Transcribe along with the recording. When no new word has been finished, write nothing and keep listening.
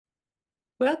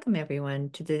Welcome, everyone,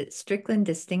 to the Strickland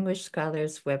Distinguished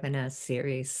Scholars webinar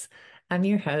series. I'm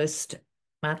your host,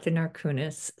 Martha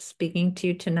Norkunas, speaking to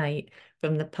you tonight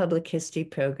from the Public History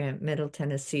Program at Middle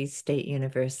Tennessee State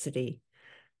University.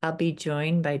 I'll be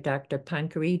joined by Dr.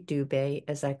 Pankhuree Dube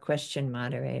as our question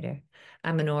moderator.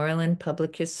 I'm an oral and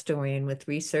public historian with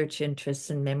research interests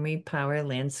in memory, power,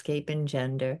 landscape, and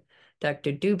gender.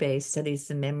 Dr. Dube studies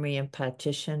the memory of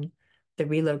partition, the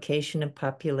relocation of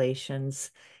populations,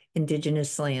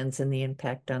 Indigenous lands, and the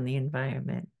impact on the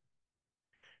environment.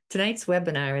 Tonight's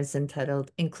webinar is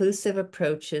entitled Inclusive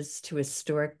Approaches to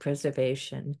Historic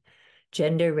Preservation,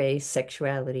 Gender, Race,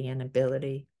 Sexuality, and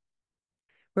Ability.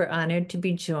 We're honored to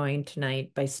be joined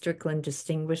tonight by Strickland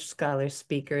Distinguished Scholar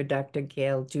Speaker, Dr.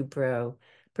 Gail Dubrow,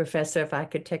 Professor of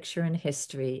Architecture and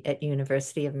History at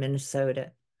University of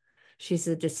Minnesota. She's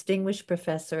a Distinguished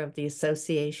Professor of the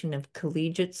Association of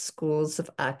Collegiate Schools of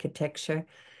Architecture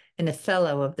and a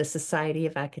Fellow of the Society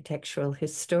of Architectural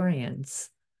Historians.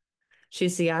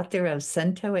 She's the author of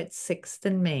Sento at 6th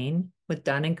and Main with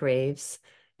Donna Graves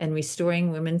and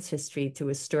Restoring Women's History Through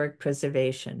Historic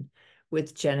Preservation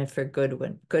with Jennifer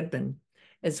Goodman,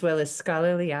 as well as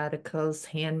scholarly articles,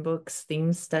 handbooks,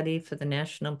 theme study for the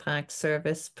National Park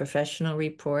Service, professional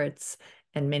reports,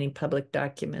 and many public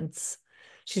documents.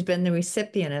 She's been the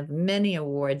recipient of many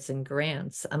awards and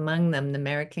grants, among them the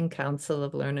American Council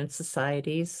of Learned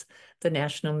Societies, the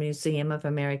National Museum of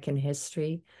American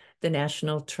History, the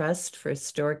National Trust for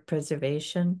Historic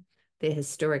Preservation, the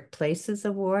Historic Places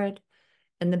Award,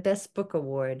 and the Best Book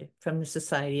Award from the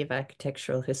Society of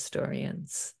Architectural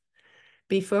Historians.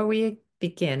 Before we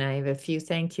begin, I have a few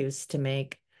thank yous to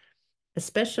make. A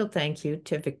special thank you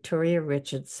to Victoria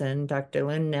Richardson, Dr.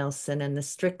 Lynn Nelson, and the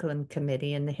Strickland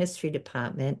Committee in the History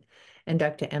Department, and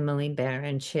Dr. Emily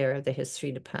Barron, Chair of the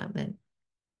History Department.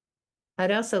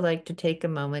 I'd also like to take a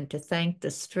moment to thank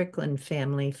the Strickland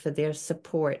family for their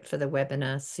support for the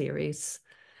webinar series.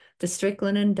 The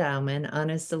Strickland Endowment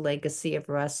honors the legacy of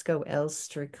Roscoe L.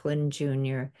 Strickland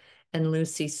Jr. and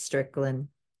Lucy Strickland.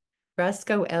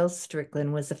 Roscoe L.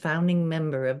 Strickland was a founding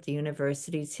member of the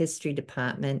university's history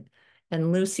department,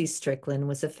 and Lucy Strickland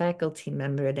was a faculty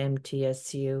member at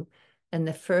MTSU and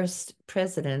the first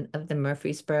president of the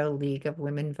Murfreesboro League of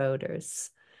Women Voters.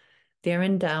 Their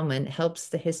endowment helps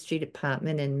the history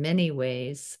department in many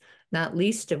ways, not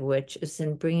least of which is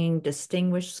in bringing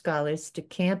distinguished scholars to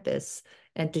campus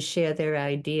and to share their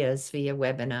ideas via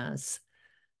webinars.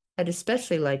 I'd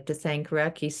especially like to thank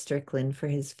Rocky Strickland for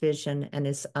his vision and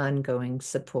his ongoing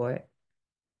support.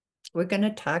 We're going to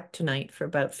talk tonight for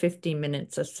about 50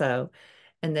 minutes or so,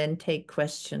 and then take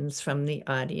questions from the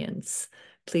audience.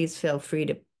 Please feel free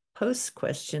to post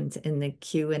questions in the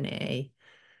Q&A.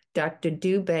 Dr.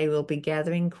 Dube will be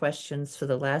gathering questions for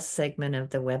the last segment of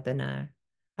the webinar.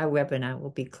 Our webinar will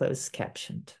be closed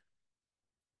captioned.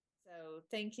 So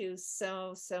thank you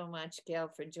so much, Gail,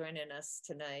 for joining us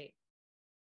tonight.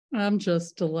 I'm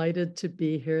just delighted to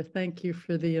be here. Thank you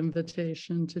for the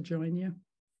invitation to join you.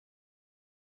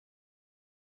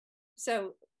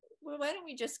 So why don't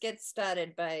we just get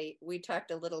started by, we talked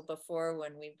a little before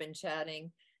when we've been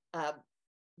chatting.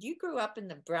 You grew up in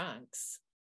the Bronx.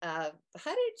 How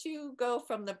did you go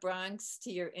from the Bronx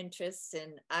to your interests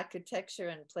in architecture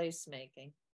and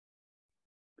placemaking?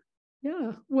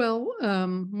 Yeah, well,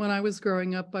 when I was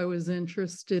growing up, I was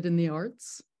interested in the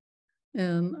arts.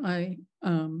 And I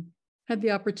had the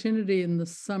opportunity in the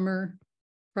summer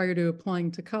prior to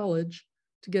applying to college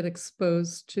to get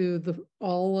exposed to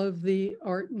all of the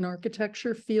art and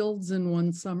architecture fields in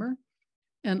one summer.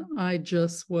 And I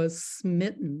just was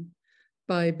smitten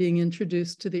by being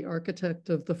introduced to the architect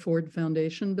of the Ford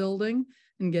Foundation building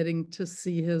and getting to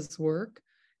see his work.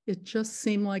 It just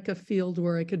seemed like a field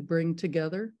where I could bring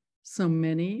together so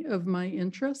many of my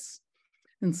interests.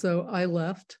 And so I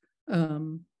left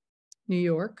New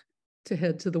York to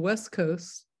head to the West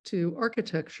Coast to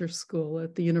architecture school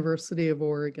at the University of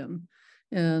Oregon.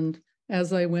 And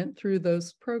as I went through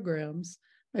those programs,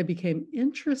 I became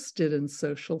interested in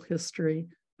social history,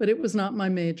 but it was not my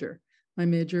major. My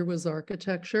major was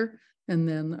architecture, and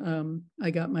then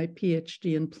I got my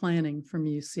PhD in planning from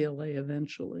UCLA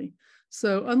eventually.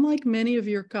 So unlike many of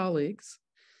your colleagues,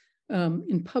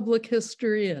 in public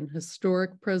history and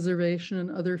historic preservation and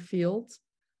other fields,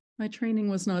 my training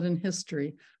was not in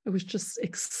history. I was just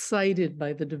excited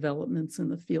by the developments in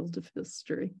the field of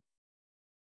history.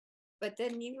 But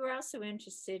then you were also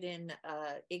interested in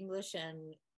English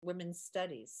and women's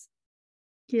studies.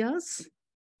 Yes,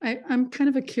 I'm kind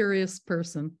of a curious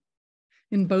person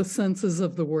in both senses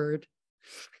of the word.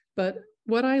 But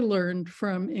what I learned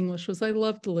from English was I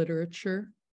loved literature,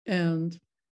 and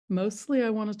mostly I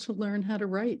wanted to learn how to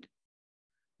write.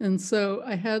 And so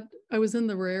I was in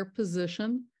the rare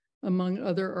position among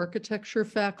other architecture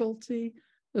faculty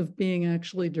of being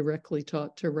actually directly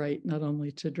taught to write, not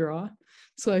only to draw.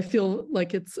 So I feel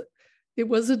like it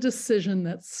was a decision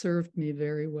that served me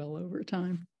very well over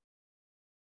time.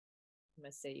 I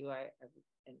must say you are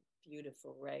a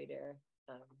beautiful writer.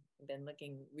 I've been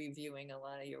reviewing a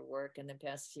lot of your work in the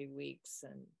past few weeks,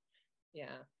 and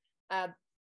yeah.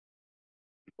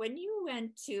 When you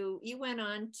went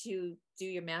on to do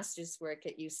your master's work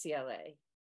at UCLA,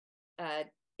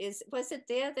 was it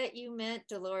there that you met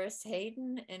Dolores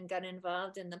Hayden and got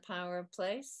involved in the power of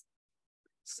place?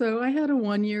 So I had a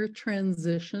 1-year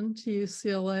transition to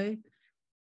UCLA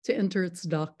to enter its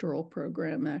doctoral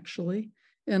program, actually.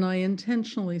 And I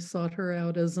intentionally sought her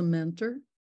out as a mentor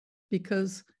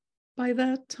because by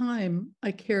that time,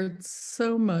 I cared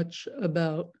so much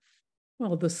about,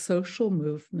 well, the social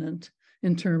movement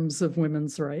in terms of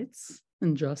women's rights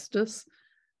and justice,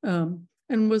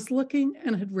 and was looking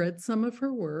and had read some of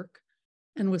her work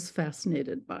and was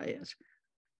fascinated by it.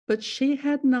 But she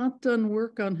had not done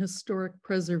work on historic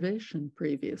preservation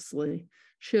previously.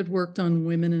 She had worked on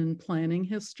women in planning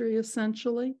history,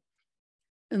 essentially.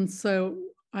 And so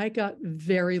I got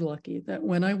very lucky that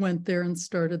when I went there and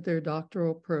started their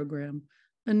doctoral program,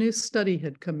 a new study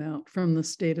had come out from the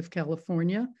state of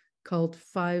California called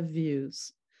 5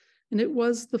 Views. And it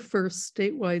was the first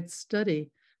statewide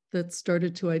study that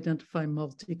started to identify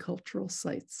multicultural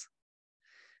sites.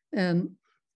 And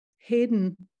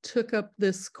Hayden took up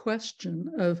this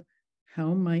question of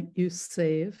how might you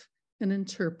save and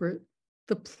interpret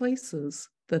the places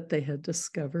that they had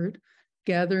discovered,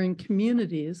 gathering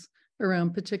communities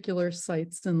around particular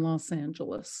sites in Los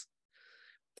Angeles.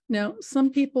 Now,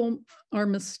 some people are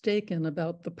mistaken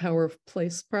about the Power of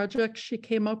Place project she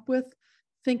came up with,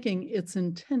 thinking its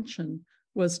intention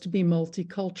was to be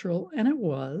multicultural, and it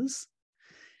was.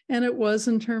 And it was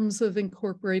in terms of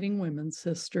incorporating women's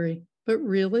history, but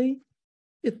really,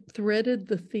 it threaded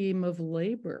the theme of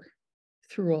labor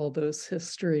through all those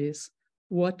histories.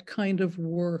 What kind of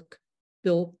work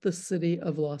built the city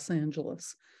of Los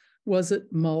Angeles? Was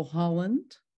it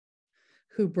Mulholland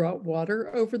who brought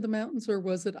water over the mountains, or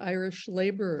was it Irish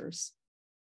laborers?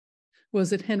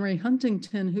 Was it Henry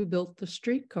Huntington who built the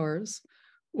streetcars,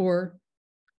 or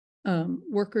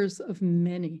workers of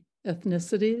many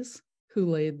ethnicities who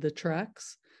laid the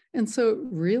tracks? And so it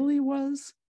really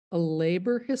was a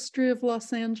labor history of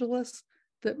Los Angeles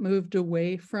that moved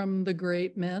away from the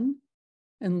great men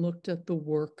and looked at the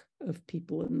work of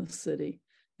people in the city.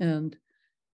 And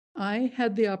I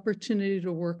had the opportunity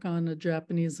to work on a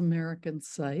Japanese American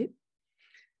site.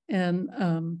 And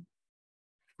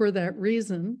for that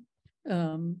reason,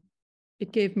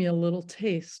 it gave me a little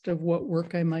taste of what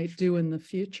work I might do in the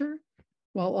future,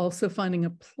 while also finding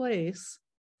a place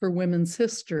for women's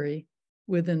history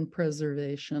within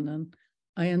preservation. And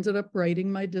I ended up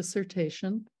writing my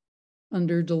dissertation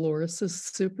under Dolores's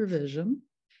supervision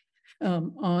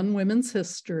on women's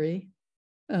history.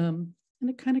 And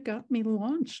it kind of got me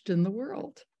launched in the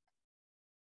world.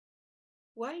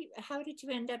 How did you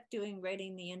end up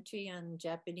writing the entry on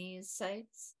Japanese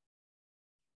sites?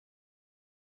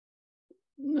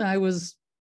 I was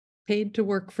paid to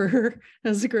work for her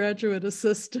as a graduate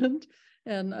assistant.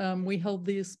 And we held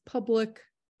these public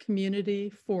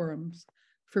community forums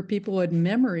for people who had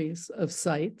memories of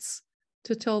sites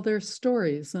to tell their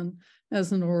stories. And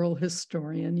as an oral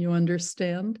historian, you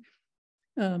understand.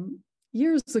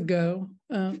 Years ago,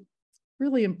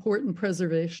 really important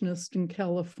preservationist in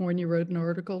California wrote an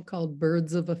article called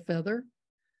Birds of a Feather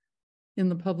in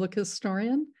the Public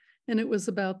Historian. And it was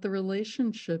about the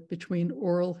relationship between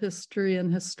oral history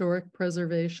and historic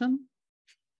preservation.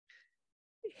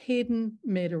 Hayden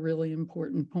made a really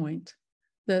important point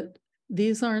that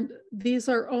these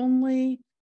are only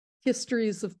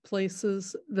histories of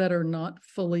places that are not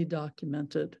fully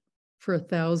documented for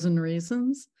 1,000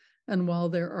 reasons. And while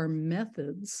there are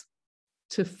methods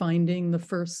to finding the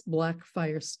first Black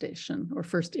fire station or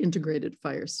first integrated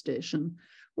fire station,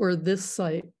 or this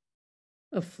site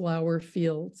of flower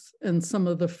fields and some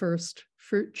of the first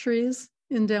fruit trees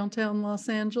in downtown Los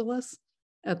Angeles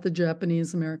at the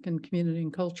Japanese American Community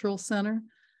and Cultural Center,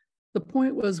 the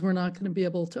point was we're not going to be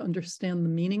able to understand the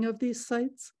meaning of these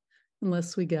sites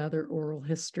unless we gather oral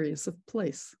histories of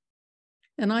place.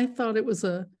 And I thought it was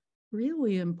a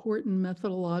really important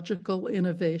methodological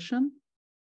innovation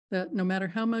that no matter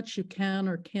how much you can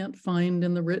or can't find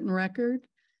in the written record,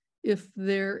 if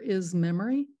there is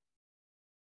memory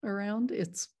around,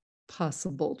 it's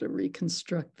possible to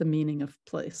reconstruct the meaning of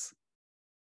place.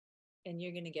 And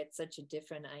you're going to get such a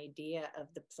different idea of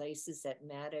the places that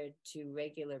mattered to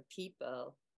regular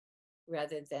people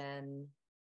rather than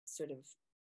sort of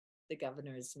the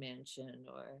governor's mansion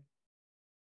or something?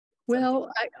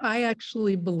 Well, I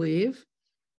actually believe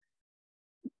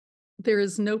there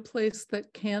is no place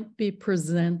that can't be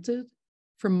presented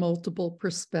from multiple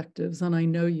perspectives, and I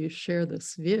know you share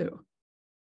this view.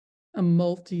 A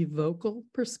multivocal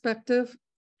perspective.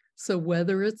 So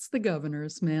whether it's the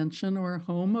governor's mansion or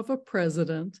home of a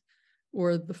president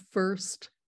or the first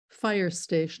fire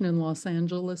station in Los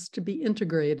Angeles to be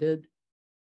integrated,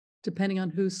 depending on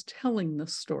who's telling the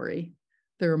story,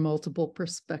 there are multiple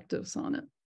perspectives on it.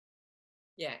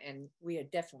 Yeah, and we are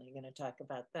definitely going to talk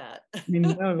about that. You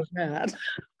know that.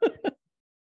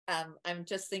 I'm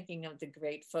just thinking of the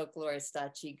great folklorist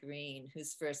Archie Green,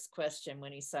 whose first question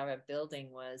when he saw a building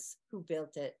was, who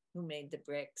built it? Who made the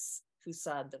bricks? Who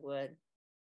sawed the wood?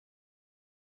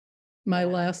 My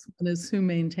last one is, who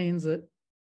maintains it?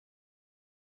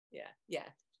 Yeah.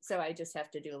 So I just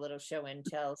have to do a little show and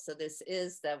tell. So this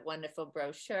is that wonderful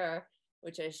brochure,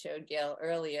 which I showed Gail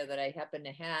earlier, that I happen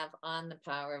to have on the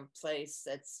power of place.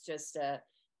 That's just a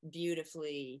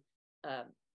beautifully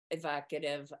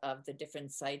evocative of the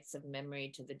different sites of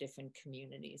memory to the different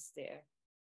communities there.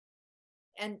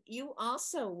 And you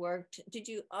also worked, did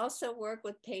you also work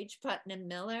with Paige Putnam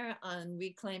Miller on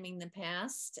Reclaiming the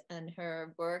Past and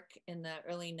her work in the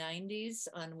early 90s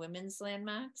on women's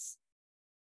landmarks?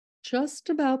 Just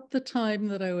about the time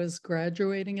that I was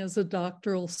graduating as a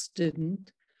doctoral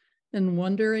student and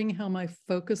wondering how my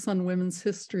focus on women's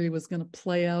history was going to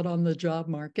play out on the job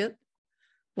market,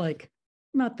 like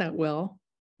not that well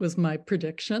was my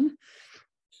prediction.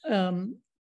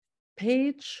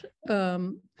 Paige,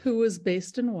 who was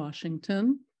based in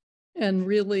Washington and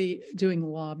really doing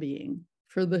lobbying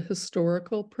for the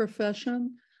historical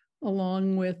profession,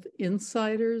 along with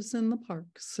insiders in the Park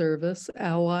Service,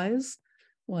 allies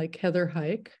like Heather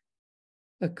Hike,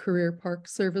 a career Park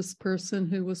Service person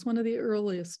who was one of the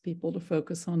earliest people to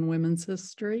focus on women's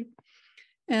history,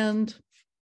 and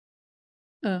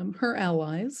her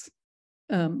allies,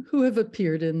 who have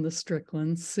appeared in the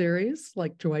Strickland series,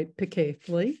 like Dwight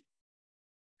Pickathley,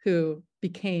 who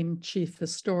became chief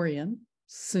historian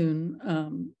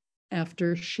soon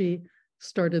after she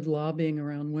started lobbying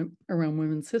around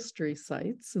women's history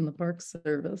sites in the Park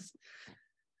Service.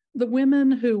 The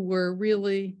women who were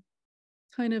really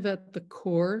kind of at the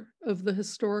core of the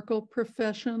historical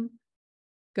profession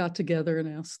got together and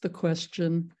asked the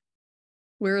question,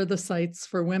 where are the sites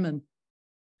for women?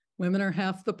 Women are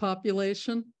half the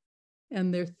population,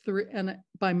 and and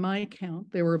by my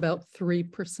count, they were about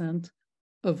 3%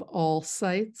 of all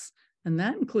sites. And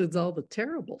that includes all the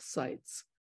terrible sites,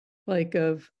 like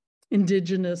of an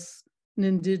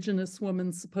indigenous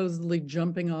woman supposedly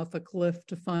jumping off a cliff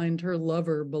to find her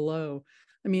lover below.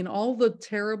 I mean, all the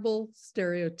terrible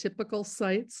stereotypical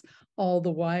sites, all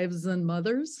the wives and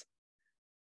mothers,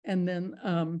 and then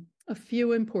a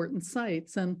few important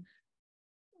sites. And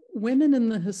women in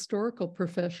the historical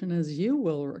profession, as you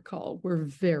will recall, were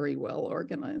very well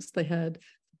organized. They had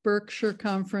Berkshire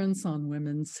Conference on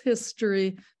Women's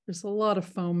History. There's a lot of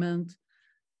foment.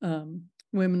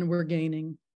 Women were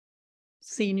gaining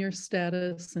senior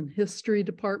status in history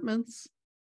departments.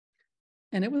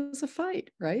 And it was a fight,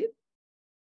 right?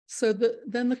 So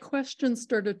then the question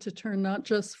started to turn not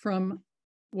just from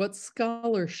what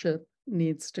scholarship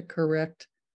needs to correct,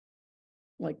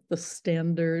 like the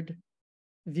standard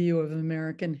view of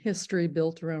American history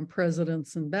built around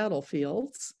presidents and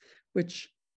battlefields, which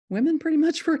women pretty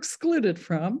much were excluded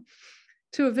from,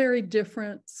 to a very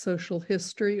different social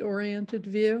history-oriented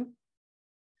view,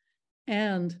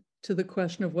 and to the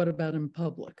question of what about in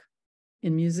public,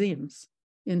 in museums,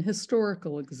 in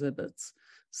historical exhibits.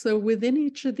 So within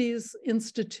each of these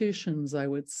institutions, I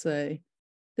would say,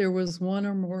 there was one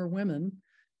or more women.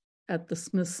 At the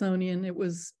Smithsonian, it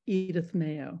was Edith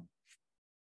Mayo.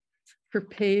 For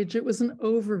Paige, it was an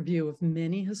overview of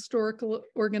many historical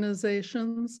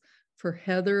organizations. For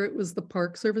Heather, it was the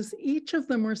Park Service. Each of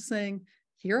them were saying,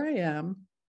 here I am.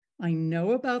 I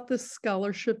know about this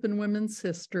scholarship in women's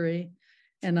history,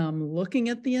 and I'm looking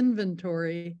at the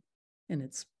inventory, and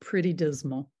it's pretty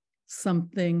dismal.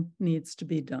 Something needs to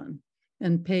be done.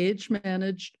 And Paige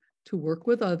managed to work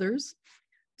with others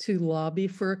to lobby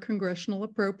for a congressional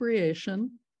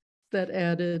appropriation that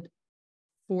added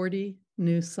 40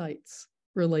 new sites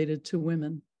related to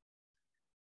women.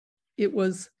 It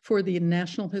was for the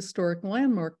National Historic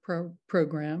Landmark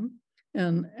Program.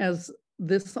 And as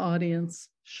this audience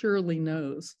surely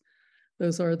knows,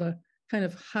 those are the kind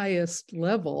of highest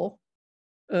level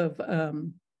of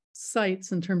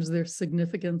sites in terms of their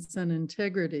significance and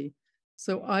integrity.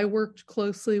 So I worked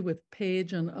closely with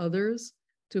Paige and others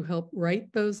to help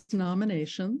write those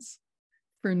nominations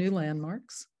for new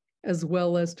landmarks, as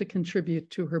well as to contribute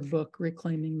to her book,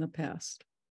 Reclaiming the Past.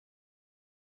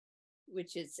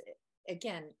 Which is,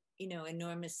 again,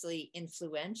 enormously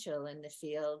influential in the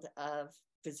field of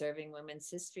preserving women's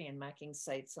history and marking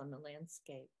sites on the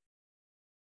landscape.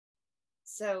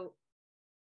 So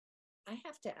I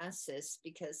have to ask this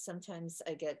because sometimes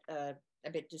I get a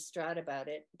bit distraught about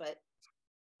it, but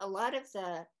a lot of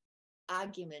the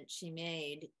argument she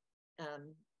made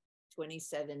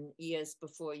 27 years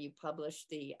before you published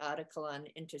the article on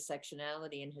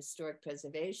intersectionality and historic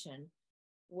preservation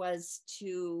was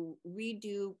to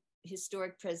redo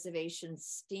historic preservation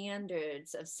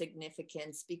standards of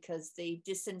significance because they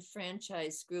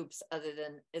disenfranchise groups other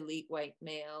than elite white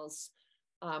males,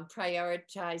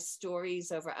 prioritize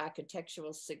stories over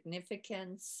architectural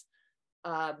significance,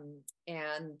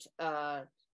 and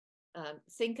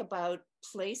think about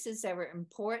places that were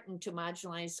important to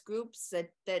marginalized groups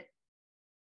that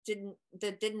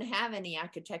didn't have any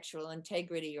architectural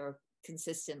integrity or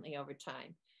consistently over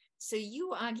time. So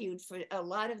you argued for a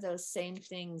lot of those same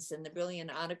things in the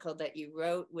brilliant article that you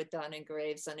wrote with Donna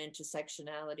Graves on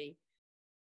intersectionality.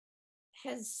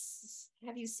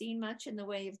 Have you seen much in the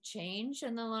way of change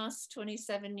in the last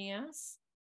 27 years?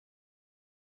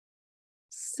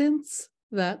 Since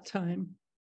that time,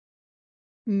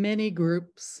 many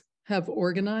groups have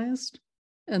organized,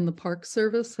 and the Park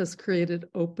Service has created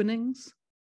openings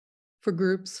for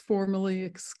groups formerly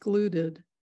excluded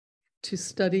to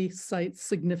study sites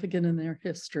significant in their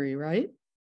history, right?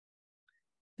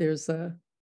 There's a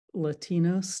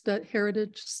Latino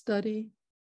heritage study,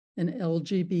 an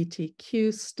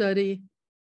LGBTQ study,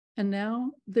 and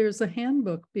now there's a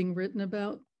handbook being written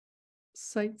about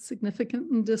sites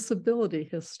significant in disability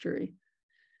history.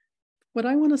 What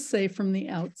I want to say from the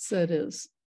outset is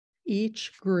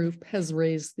each group has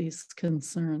raised these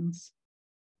concerns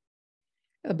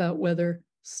about whether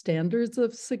standards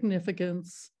of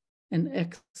significance and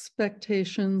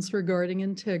expectations regarding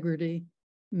integrity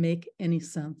make any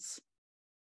sense.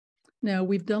 Now,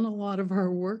 we've done a lot of our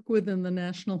work within the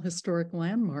National Historic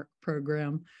Landmark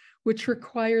Program, which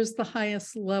requires the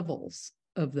highest levels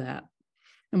of that.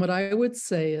 And what I would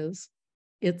say is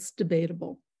it's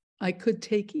debatable. I could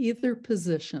take either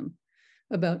position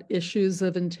about issues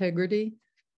of integrity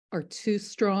are too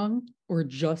strong or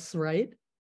just right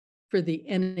for the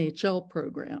NHL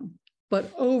program.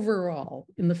 But overall,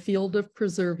 in the field of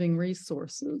preserving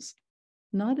resources,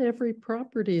 not every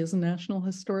property is a National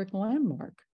Historic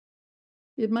Landmark.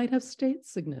 It might have state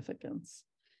significance.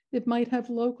 It might have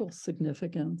local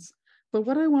significance. But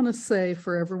what I want to say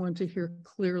for everyone to hear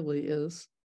clearly is,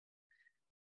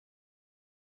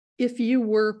 if you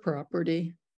were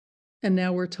property, and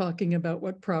now we're talking about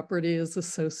what property is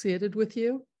associated with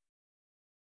you,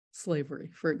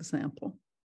 slavery, for example,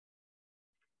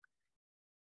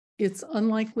 it's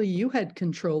unlikely you had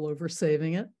control over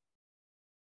saving it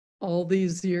all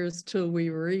these years till we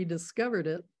rediscovered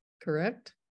it,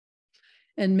 correct?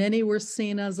 And many were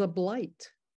seen as a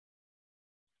blight.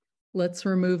 Let's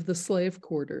remove the slave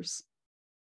quarters.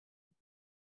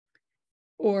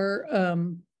 Or,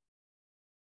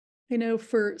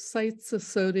 for sites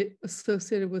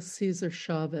associated with Cesar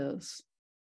Chavez,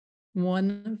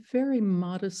 one very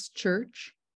modest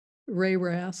church, Ray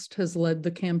Rast, has led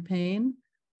the campaign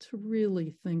to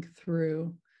really think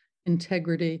through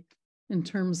integrity in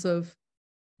terms of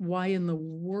why in the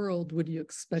world would you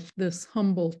expect this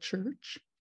humble church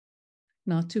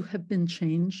not to have been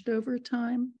changed over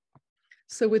time?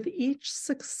 So with each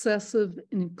successive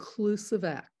inclusive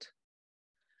act,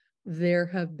 there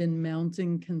have been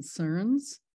mounting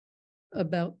concerns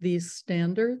about these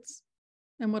standards.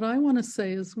 And what I want to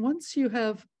say is once you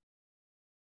have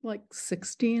like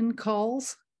 16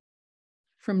 calls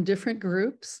from different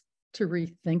groups to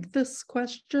rethink this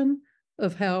question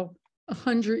of how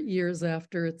 100 years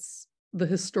after the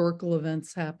historical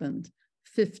events happened,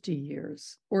 50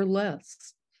 years or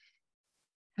less,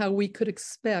 how we could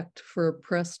expect for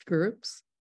oppressed groups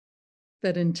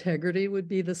that integrity would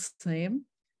be the same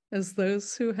as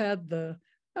those who had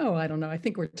I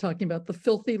think we're talking about the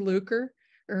filthy lucre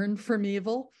earned from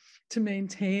evil to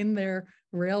maintain their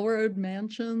railroad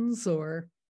mansions or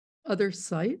other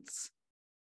sites.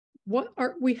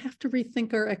 We have to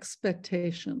rethink our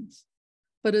expectations.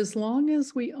 But as long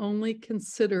as we only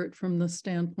consider it from the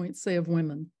standpoint, say, of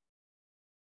women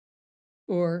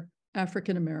or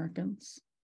African Americans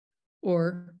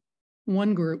or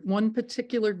one group, one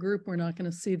particular group, we're not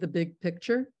going to see the big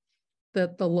picture,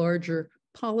 that the larger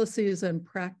policies and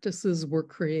practices were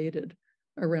created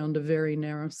around a very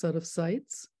narrow set of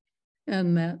sites,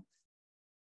 and that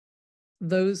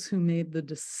those who made the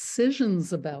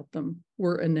decisions about them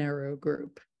were a narrow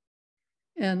group.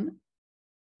 And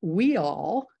we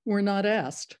all were not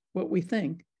asked what we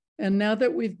think. And now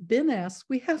that we've been asked,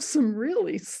 we have some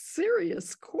really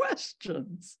serious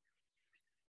questions.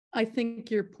 I think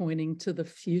you're pointing to the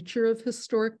future of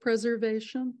historic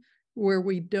preservation, where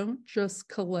we don't just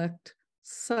collect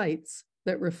sites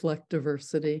that reflect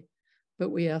diversity, but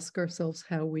we ask ourselves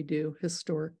how we do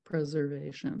historic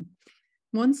preservation.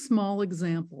 One small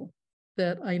example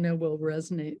that I know will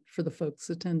resonate for the folks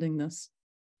attending this.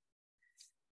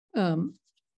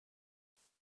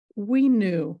 We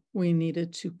knew we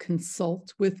needed to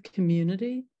consult with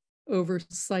community over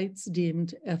sites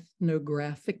deemed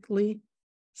ethnographically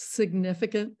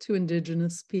significant to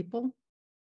Indigenous people.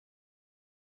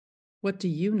 What do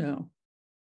you know?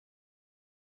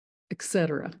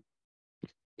 Etc.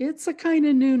 It's a kind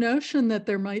of new notion that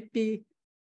there might be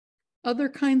other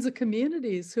kinds of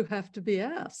communities who have to be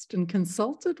asked and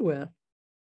consulted with.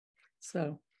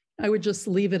 So I would just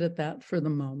leave it at that for the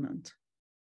moment.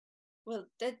 Well,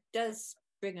 that does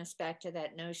bring us back to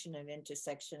that notion of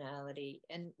intersectionality.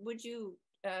 And would you,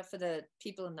 for the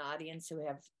people in the audience who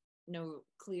have no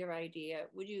clear idea,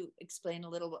 would you explain a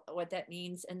little what that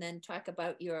means, and then talk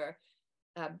about your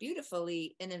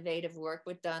beautifully innovative work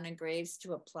with Donna Graves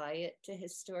to apply it to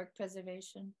historic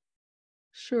preservation?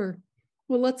 Sure.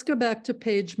 Well, let's go back to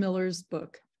Paige Miller's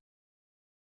book.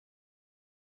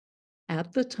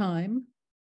 At the time,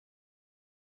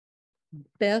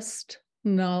 best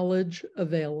knowledge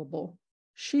available.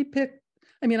 She picked,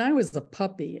 I mean, I was a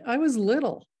puppy. I was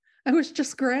little. I was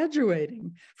just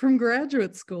graduating from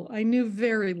graduate school. I knew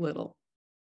very little.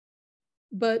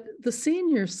 But the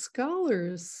senior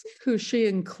scholars who she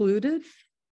included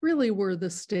really were the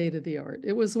state of the art.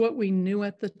 It was what we knew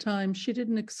at the time. She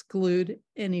didn't exclude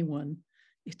anyone.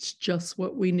 It's just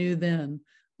what we knew then,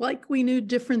 like we knew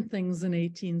different things in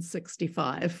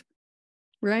 1865,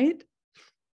 right?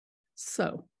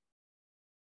 So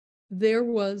there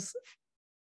was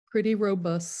pretty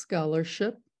robust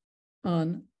scholarship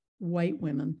on white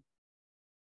women.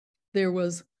 There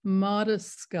was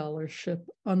modest scholarship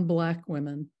on Black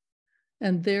women,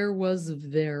 and there was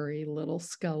very little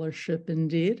scholarship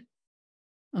indeed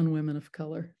on women of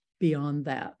color beyond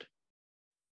that.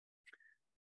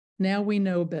 Now we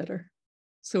know better,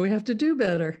 so we have to do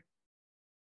better.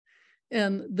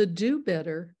 And the do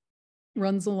better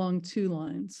runs along two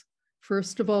lines.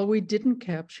 First of all, we didn't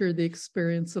capture the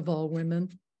experience of all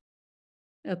women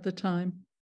at the time.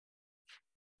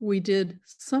 We did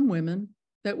some women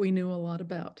that we knew a lot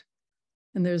about,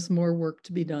 and there's more work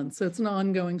to be done. So it's an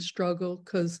ongoing struggle,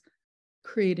 because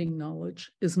creating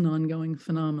knowledge is an ongoing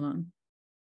phenomenon.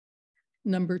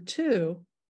 Number two,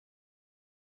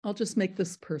 I'll just make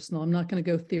this personal. I'm not going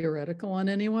to go theoretical on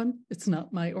anyone. It's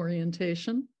not my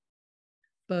orientation,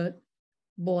 but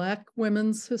Black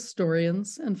women's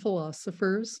historians and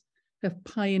philosophers have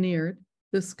pioneered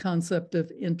this concept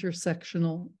of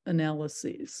intersectional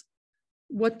analyses.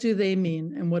 What do they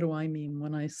mean, and what do I mean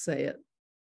when I say it?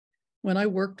 When I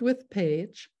worked with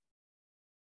Paige,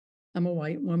 I'm a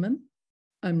white woman,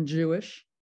 I'm Jewish,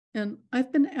 and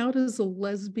I've been out as a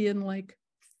lesbian like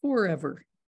forever.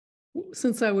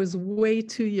 Since I was way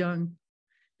too young,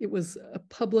 it was a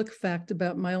public fact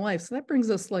about my life. So that brings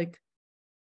us like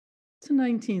to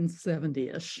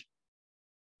 1970-ish.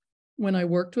 When I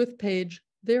worked with Paige,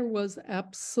 there was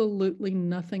absolutely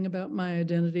nothing about my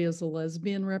identity as a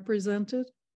lesbian represented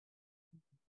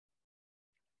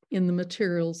in the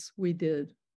materials we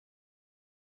did.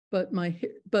 But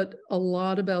a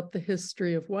lot about the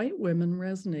history of white women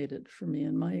resonated for me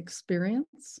in my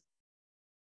experience.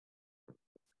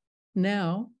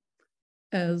 Now,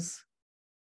 as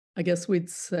I guess we'd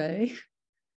say,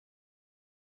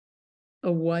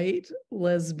 a white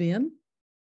lesbian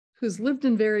who's lived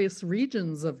in various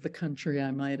regions of the country,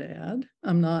 I might add.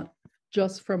 I'm not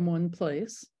just from one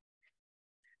place,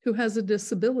 who has a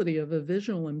disability of a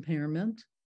visual impairment.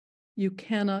 You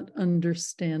cannot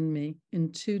understand me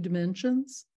in two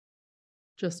dimensions,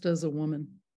 just as a woman,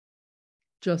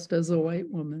 just as a white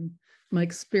woman. My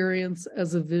experience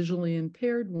as a visually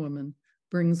impaired woman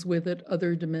brings with it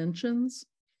other dimensions.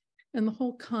 And the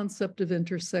whole concept of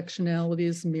intersectionality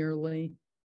is merely,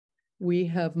 we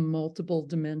have multiple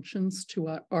dimensions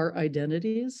to our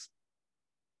identities.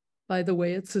 By the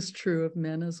way, it's as true of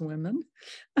men as women,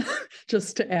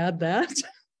 just to add that.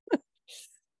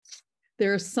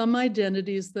 There are some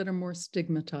identities that are more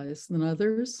stigmatized than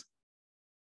others.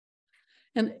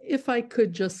 And if I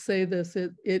could just say this,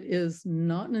 it is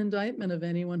not an indictment of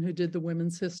anyone who did the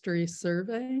Women's History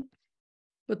Survey,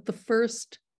 but the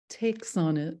first takes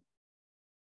on it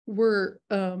were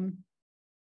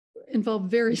involve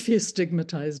very few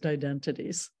stigmatized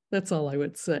identities. That's all I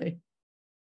would say.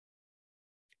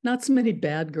 Not so many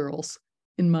bad girls,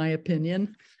 in my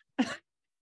opinion.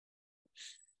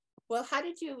 Well, how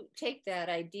did you take that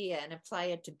idea and apply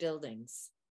it to buildings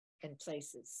and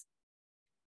places?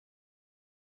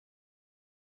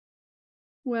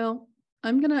 Well,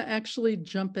 I'm going to actually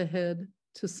jump ahead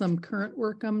to some current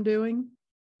work I'm doing,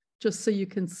 just so you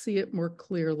can see it more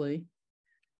clearly.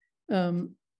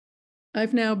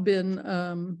 I've now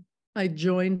been, I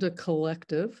joined a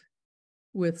collective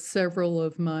with several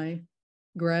of my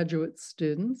graduate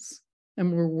students,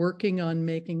 and we're working on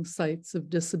making sites of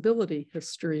disability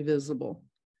history visible,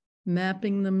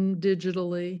 mapping them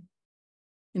digitally,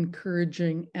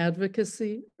 encouraging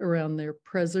advocacy around their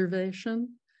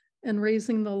preservation, and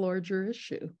raising the larger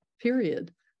issue,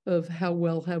 period, of how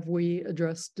well have we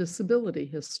addressed disability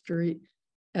history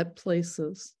at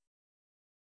places.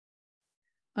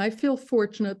 I feel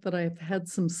fortunate that I've had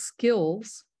some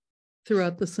skills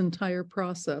throughout this entire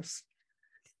process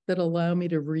that allow me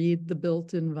to read the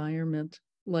built environment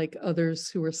like others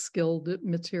who are skilled at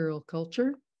material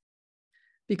culture.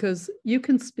 Because you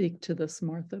can speak to this,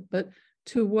 Martha, but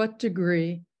to what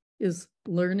degree is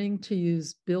learning to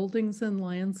use buildings and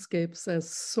landscapes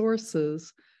as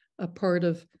sources a part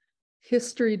of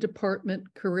history department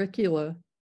curricula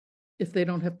if they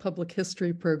don't have public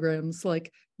history programs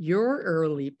like your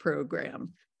early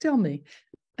program? Tell me.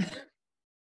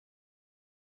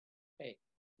 Right.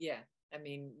 Yeah. I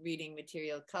mean, reading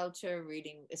material culture,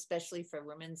 reading, especially for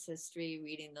women's history,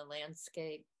 reading the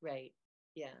landscape. Right.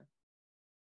 Yeah.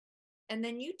 And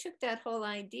then you took that whole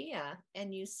idea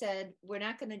and you said, we're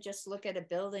not going to just look at a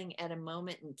building at a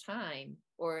moment in time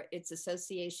or its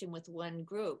association with one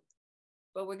group,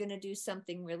 but we're going to do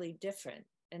something really different.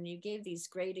 And you gave these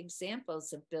great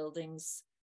examples of buildings,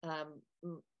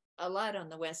 a lot on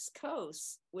the West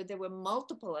Coast, where there were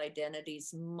multiple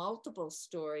identities, multiple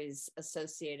stories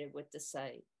associated with the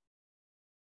site.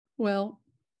 Well,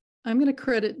 I'm going to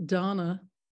credit Donna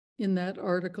in that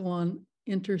article on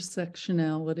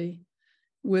intersectionality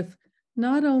with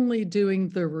not only doing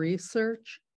the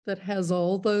research that has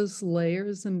all those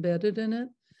layers embedded in it,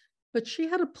 but she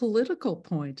had a political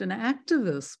point, an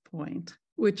activist point,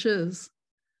 which is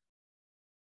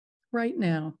right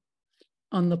now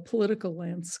on the political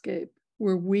landscape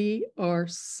where we are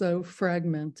so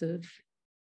fragmented.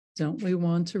 Don't we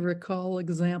want to recall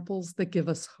examples that give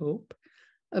us hope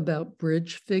about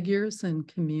bridge figures and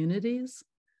communities,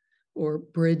 or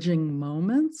bridging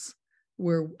moments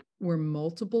where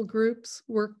multiple groups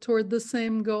work toward the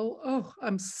same goal? Oh,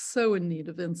 I'm so in need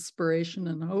of inspiration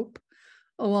and hope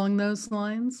along those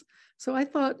lines. So I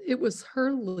thought it was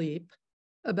her leap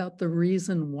about the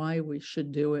reason why we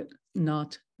should do it,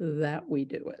 not that we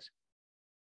do it.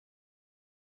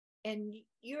 And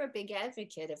you're a big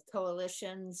advocate of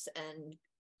coalitions and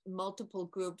multiple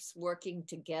groups working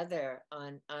together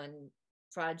on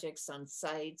projects, on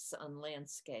sites, on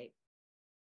landscape.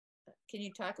 Can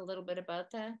you talk a little bit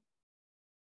about that?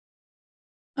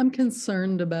 I'm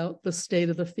concerned about the state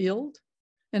of the field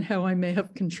and how I may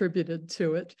have contributed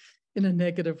to it in a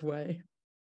negative way.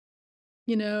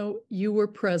 You know, you were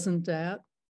present at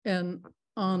and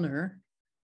honor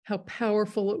how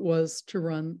powerful it was to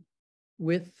run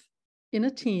in a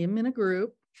team, in a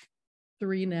group,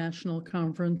 3 national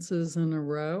conferences in a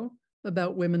row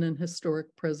about women in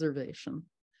historic preservation.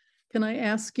 Can I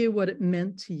ask you what it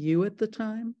meant to you at the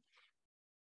time?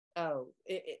 Oh,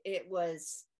 it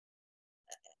was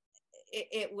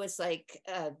like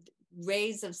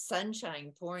rays of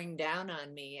sunshine pouring down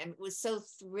on me. And it was so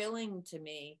thrilling to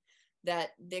me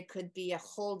that there could be a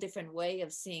whole different way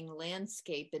of seeing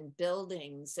landscape and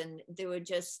buildings. And there were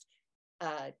just,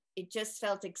 it just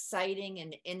felt exciting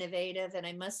and innovative. And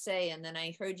I must say, and then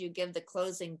I heard you give the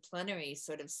closing plenary,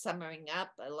 sort of summing up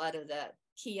a lot of the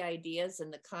key ideas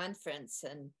in the conference.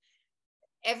 And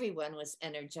everyone was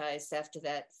energized after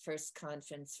that first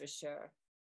conference, for sure.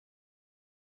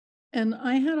 And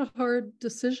I had a hard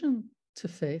decision to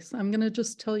face. I'm going to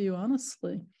just tell you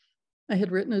honestly. I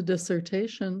had written a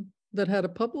dissertation that had a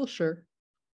publisher,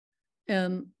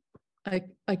 and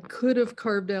I could have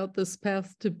carved out this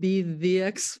path to be the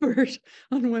expert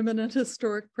on women in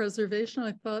historic preservation.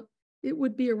 I thought it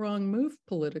would be a wrong move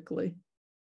politically,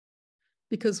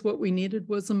 because what we needed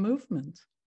was a movement.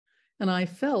 And I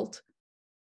felt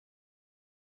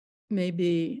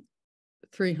maybe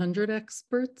 300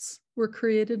 experts were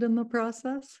created in the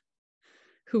process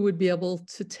who would be able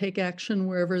to take action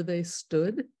wherever they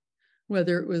stood,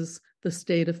 whether it was the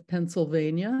state of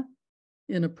Pennsylvania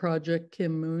in a project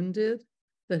Kim Moon did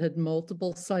that had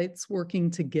multiple sites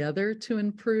working together to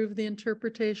improve the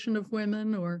interpretation of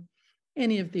women, or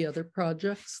any of the other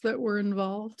projects that were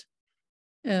involved.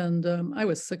 And I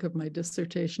was sick of my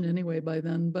dissertation anyway by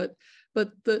then, but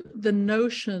the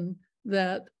notion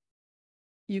that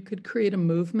you could create a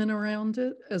movement around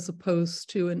it as opposed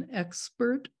to an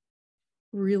expert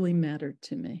really mattered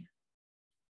to me.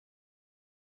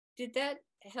 Did that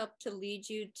help to lead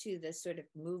you to the sort of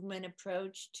movement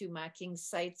approach to marking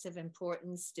sites of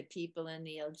importance to people in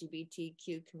the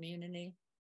LGBTQ community?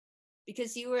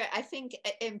 Because you were, I think,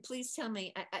 and please tell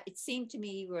me, it seemed to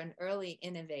me you were an early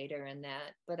innovator in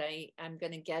that, but I'm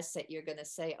going to guess that you're going to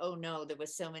say, oh no, there were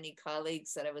so many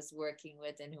colleagues that I was working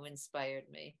with and who inspired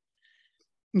me.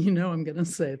 You know, I'm going to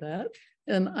say that.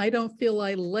 And I don't feel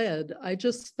I led. I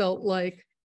just felt like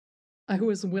I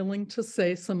was willing to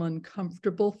say some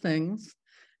uncomfortable things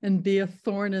and be a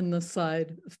thorn in the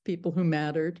side of people who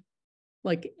mattered,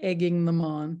 like egging them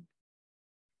on.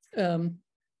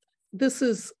 This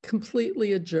is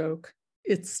completely a joke.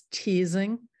 It's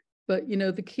teasing, but you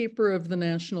know, the keeper of the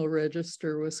National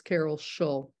Register was Carol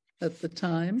Shull at the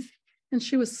time, and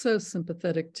she was so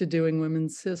sympathetic to doing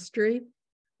women's history.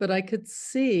 But I could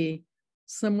see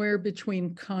somewhere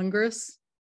between Congress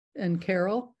and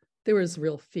Carol, there was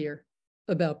real fear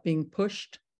about being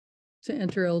pushed to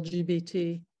enter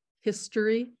LGBT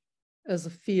history as a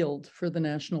field for the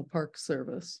National Park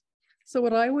Service. So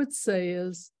what I would say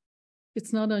is,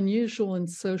 it's not unusual in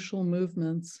social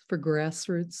movements for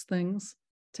grassroots things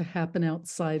to happen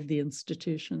outside the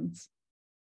institutions.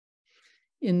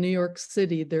 In New York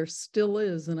City, there still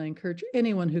is, and I encourage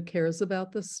anyone who cares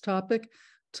about this topic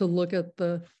to look at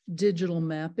the digital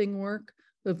mapping work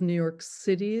of New York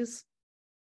City's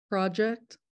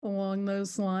project along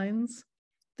those lines.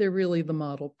 They're really the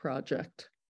model project.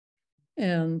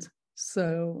 And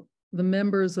so the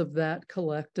members of that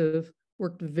collective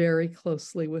worked very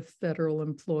closely with federal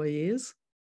employees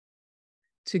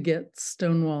to get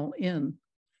Stonewall Inn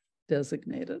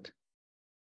designated.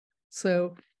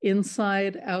 So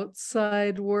inside,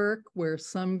 outside work, where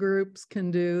some groups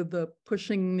can do the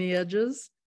pushing the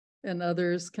edges and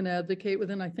others can advocate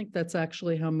within, I think that's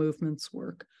actually how movements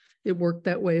work. It worked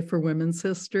that way for women's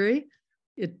history.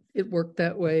 It worked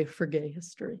that way for gay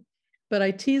history. But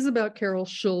I tease about Carol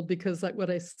Shull because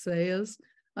what I say is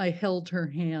I held her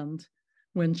hand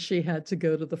when she had to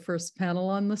go to the first panel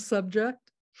on the subject,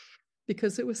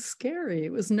 because it was scary.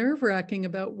 It was nerve-wracking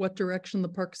about what direction the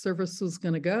Park Service was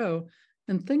going to go.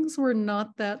 And things were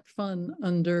not that fun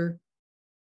under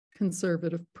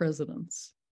conservative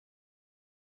presidents.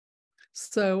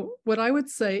 So what I would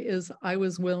say is I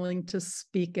was willing to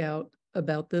speak out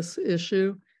about this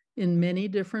issue in many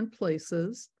different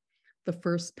places. The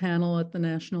first panel at the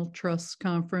National Trust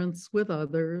Conference with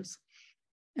others,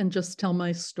 and just tell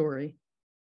my story.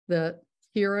 That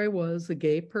here I was, a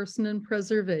gay person in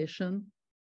preservation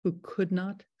who could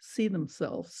not see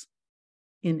themselves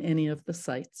in any of the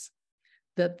sites.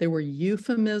 That there were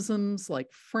euphemisms like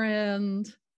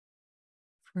friend.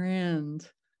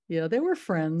 Yeah, there were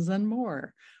friends and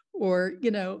more. Or,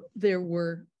 you know, there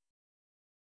were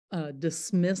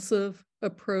dismissive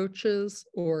approaches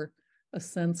or a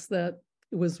sense that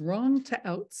it was wrong to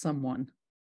out someone.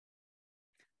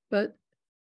 But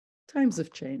times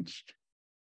have changed.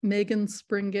 Megan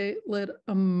Springate led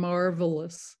a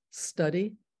marvelous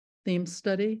theme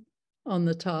study on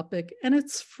the topic, and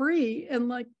it's free and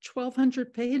like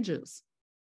 1,200 pages.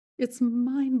 It's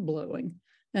mind-blowing.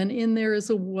 And in there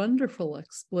is a wonderful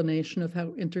explanation of how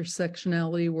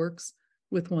intersectionality works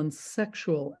with one's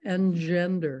sexual and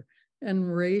gender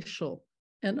and racial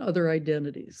and other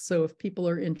identities. So if people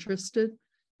are interested,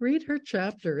 read her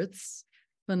chapter. It's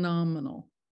phenomenal.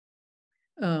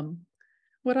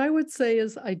 What I would say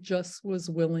is I just was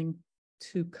willing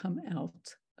to come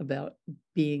out about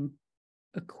being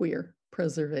a queer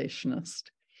preservationist.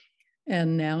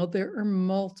 And now there are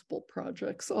multiple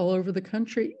projects all over the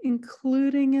country,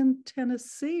 including in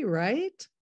Tennessee, right?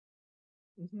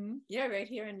 Mm-hmm. Yeah, right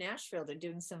here in Nashville, they're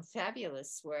doing some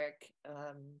fabulous work.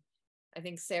 I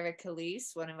think Sarah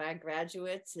Calise, one of our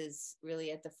graduates, is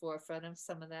really at the forefront of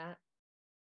some of that.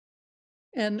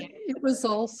 And it was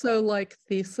also like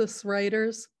thesis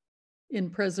writers in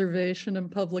preservation and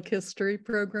public history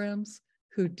programs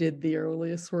who did the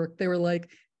earliest work. They were like,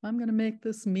 I'm going to make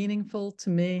this meaningful to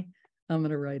me. I'm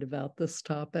going to write about this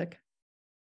topic.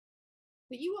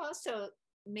 But you also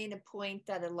made a point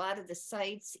that a lot of the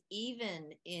sites,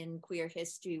 even in queer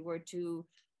history, were to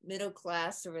middle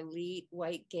class or elite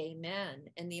white gay men,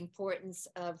 and the importance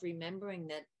of remembering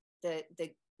that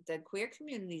the queer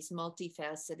community is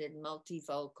multifaceted,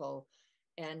 multivocal,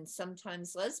 and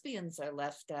sometimes lesbians are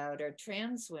left out, or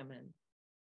trans women.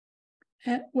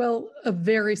 Well, a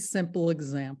very simple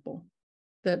example.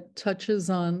 that touches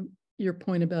on your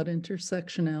point about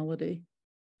intersectionality.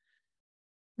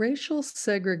 Racial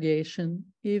segregation,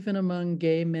 even among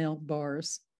gay male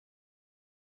bars,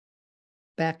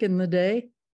 back in the day,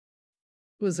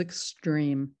 was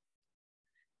extreme.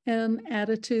 And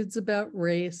attitudes about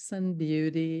race and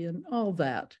beauty and all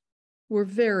that were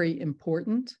very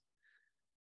important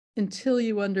until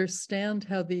you understand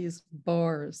how these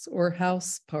bars or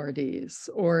house parties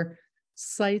or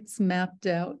sites mapped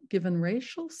out given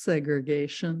racial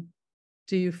segregation.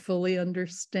 Do you fully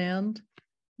understand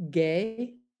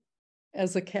gay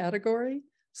as a category?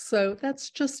 So that's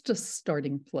just a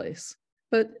starting place.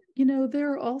 But, you know,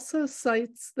 there are also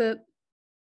sites that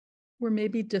were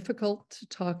maybe difficult to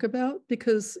talk about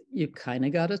because you kind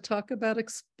of got to talk about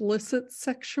explicit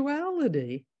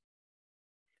sexuality.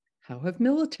 How have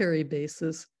military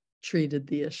bases treated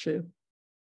the issue?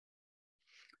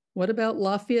 What about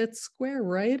Lafayette Square,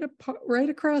 right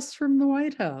across from the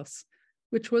White House,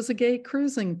 which was a gay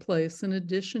cruising place in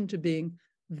addition to being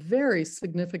a very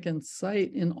significant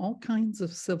site in all kinds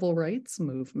of civil rights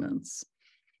movements?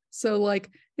 So, like,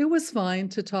 it was fine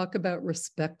to talk about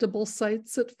respectable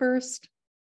sites at first,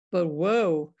 but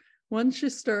whoa, once you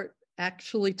start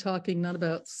actually talking not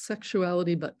about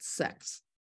sexuality, but sex,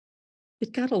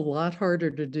 it got a lot harder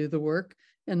to do the work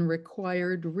and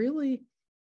required really,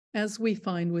 as we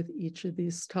find with each of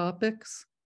these topics,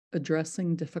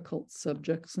 addressing difficult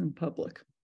subjects in public,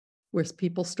 where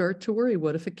people start to worry,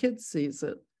 what if a kid sees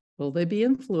it? Will they be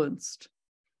influenced?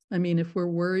 I mean, if we're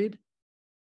worried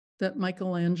that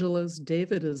Michelangelo's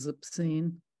David is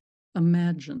obscene,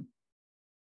 imagine.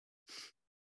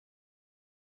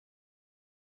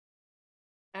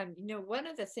 You know, one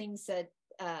of the things that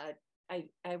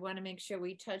I want to make sure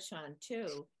we touch on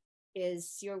too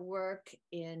is your work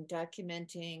in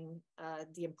documenting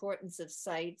the importance of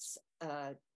sites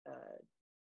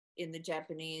in the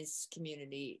Japanese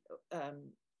community,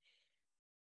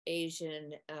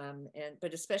 Asian,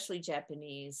 but especially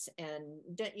Japanese, and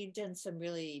you've done some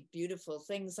really beautiful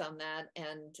things on that,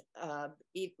 and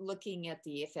looking at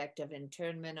the effect of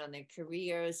internment on their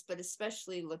careers, but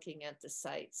especially looking at the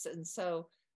sites. And so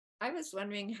I was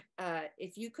wondering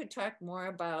if you could talk more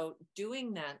about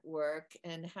doing that work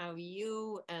and how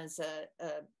you, as a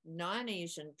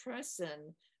non-Asian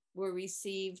person, were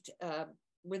received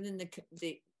within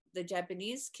the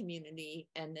Japanese community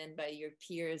and then by your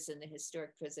peers in the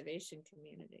historic preservation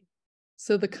community.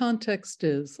 So the context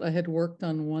is I had worked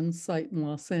on one site in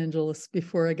Los Angeles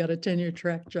before I got a tenure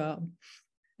track job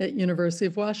at University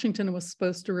of Washington and was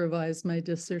supposed to revise my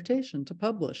dissertation to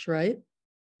publish, right?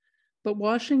 But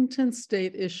Washington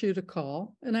State issued a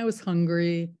call, and I was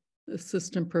hungry,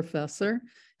 assistant professor,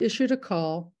 issued a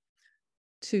call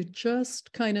to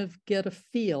just kind of get a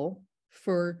feel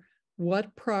for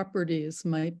what properties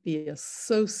might be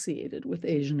associated with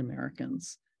Asian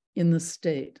Americans in the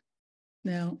state.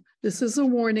 Now, this is a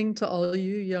warning to all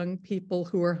you young people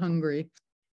who are hungry.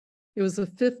 It was a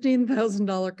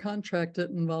 $15,000 contract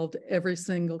that involved every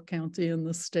single county in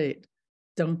the state.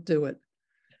 Don't do it.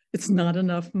 It's not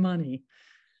enough money.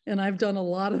 And I've done a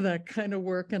lot of that kind of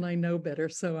work and I know better,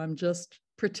 so I'm just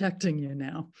protecting you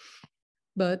now.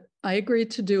 But I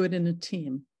agreed to do it in a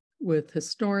team with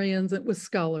historians and with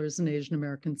scholars in Asian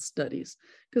American studies,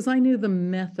 because I knew the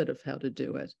method of how to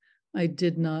do it. I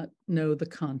did not know the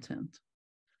content.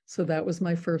 So that was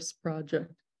my first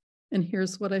project. And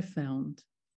here's what I found.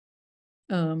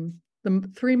 The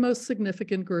three most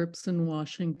significant groups in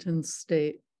Washington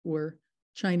state were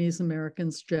Chinese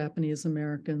Americans, Japanese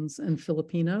Americans, and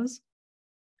Filipinos,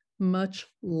 much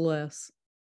less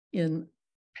in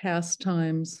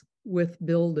pastimes with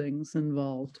buildings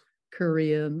involved,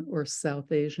 Korean or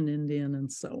South Asian Indian,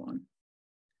 and so on.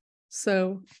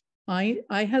 So I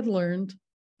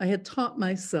had taught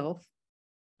myself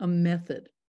a method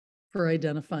for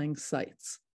identifying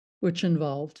sites, which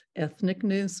involved ethnic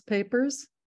newspapers,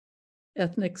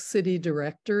 ethnic city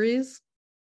directories,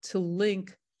 to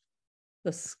link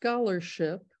the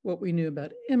scholarship, what we knew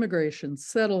about immigration,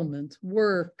 settlement,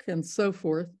 work, and so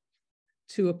forth,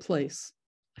 to a place.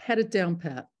 I had it down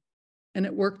pat, and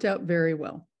it worked out very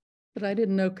well. But I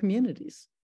didn't know communities.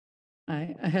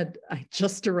 I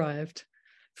just arrived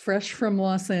fresh from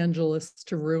Los Angeles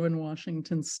to ruin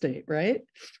Washington state, right?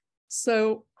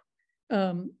 So,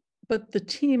 but the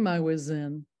team I was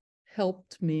in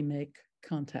helped me make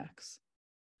contacts.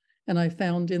 And I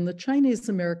found in the Chinese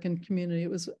American community, it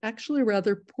was actually a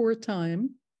rather poor time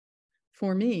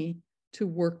for me to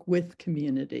work with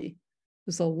community.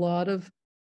 There's a lot of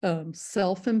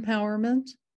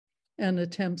self-empowerment and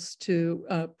attempts to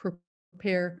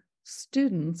prepare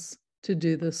students to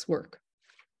do this work.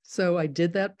 So I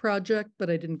did that project, but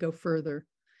I didn't go further.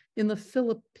 In the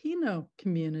Filipino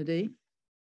community,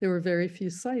 there were very few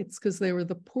sites because they were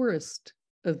the poorest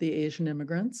of the Asian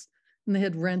immigrants, and they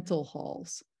had rental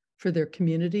halls for their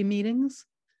community meetings.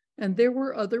 And there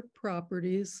were other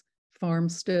properties,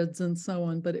 farmsteads and so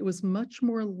on, but it was much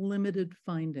more limited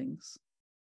findings.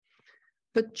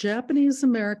 But Japanese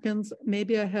Americans,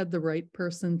 maybe I had the right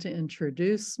person to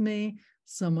introduce me.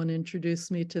 Someone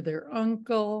introduced me to their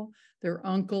uncle. Their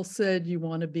uncle said, you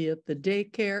want to be at the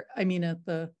daycare, at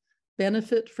the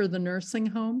benefit for the nursing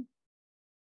home,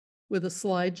 with a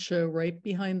slideshow right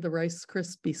behind the Rice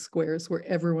Krispie squares where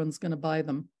everyone's going to buy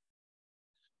them.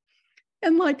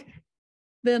 And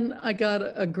then I got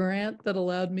a grant that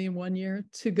allowed me 1 year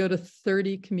to go to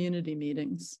 30 community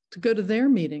meetings, to go to their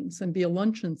meetings and be a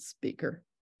luncheon speaker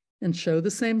and show the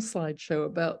same slideshow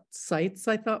about sites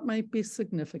I thought might be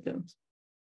significant.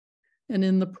 And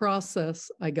in the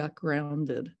process, I got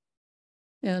grounded.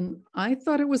 And I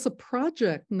thought it was a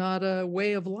project, not a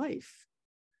way of life.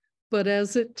 But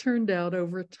as it turned out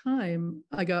over time,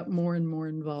 I got more and more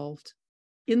involved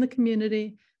in the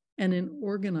community and in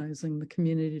organizing the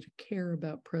community to care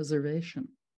about preservation.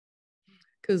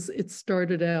 Because it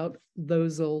started out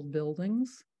those old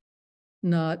buildings,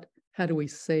 not how do we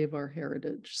save our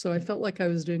heritage. So I felt like I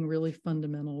was doing really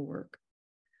fundamental work.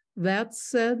 That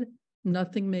said,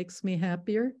 nothing makes me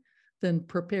happier than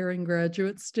preparing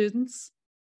graduate students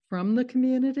from the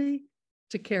community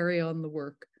to carry on the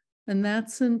work. And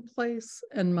that's in place,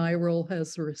 and my role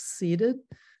has receded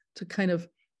to kind of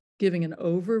giving an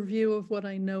overview of what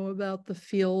I know about the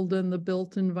field and the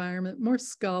built environment, more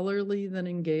scholarly than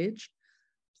engaged.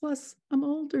 Plus, I'm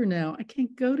older now. I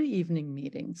can't go to evening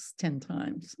meetings 10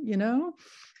 times,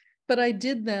 But I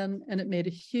did then, and it made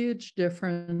a huge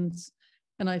difference.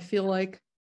 And I feel like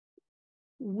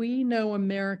we know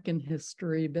American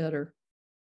history better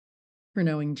for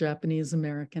knowing Japanese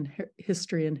American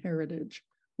history and heritage.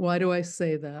 Why do I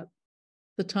say that?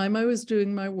 The time I was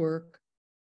doing my work,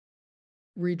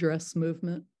 redress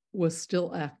movement was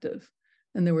still active,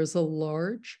 and there was a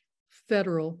large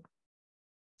federal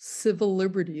civil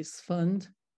liberties fund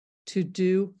to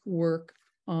do work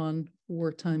on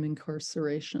wartime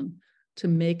incarceration, to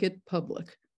make it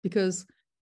public. Because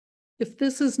if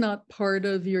this is not part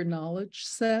of your knowledge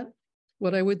set,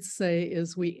 what I would say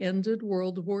is we ended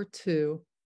World War II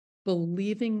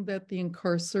believing that the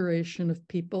incarceration of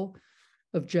people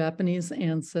of Japanese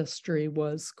ancestry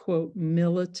was, quote,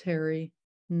 military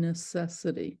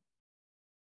necessity.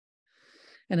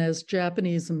 And as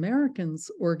Japanese Americans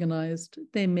organized,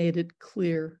 they made it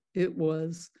clear it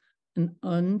was an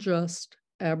unjust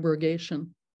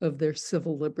abrogation of their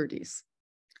civil liberties,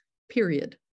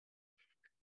 period.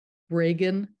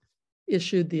 Reagan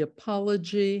issued the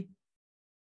apology.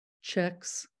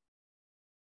 Checks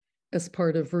as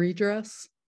part of redress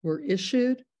were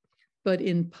issued, but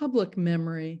in public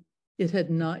memory, it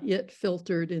had not yet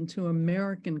filtered into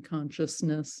American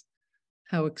consciousness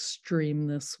how extreme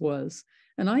this was.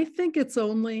 And I think it's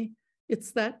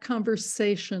that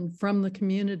conversation from the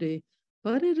community,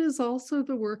 but it is also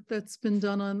the work that's been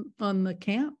done on the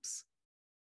camps,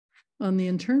 on the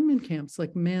internment camps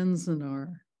like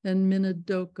Manzanar and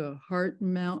Minidoka, Heart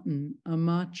Mountain,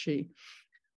 Amachi.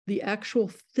 The actual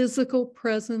physical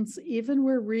presence, even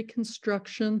where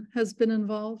reconstruction has been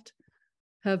involved,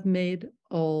 have made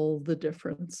all the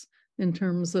difference in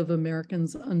terms of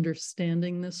Americans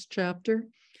understanding this chapter,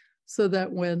 so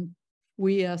that when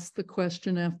we ask the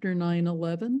question after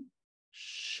 9/11,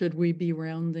 should we be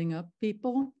rounding up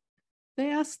people? They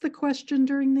asked the question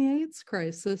during the AIDS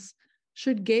crisis,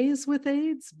 should gays with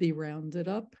AIDS be rounded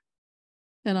up?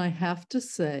 And I have to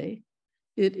say,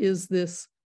 it is this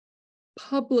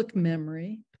public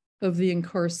memory of the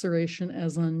incarceration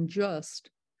as unjust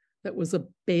that was a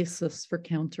basis for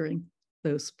countering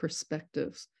those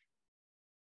perspectives.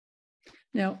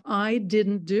 Now, I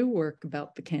didn't do work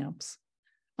about the camps.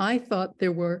 I thought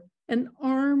there were an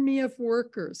army of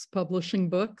workers publishing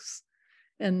books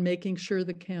and making sure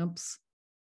the camps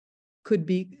could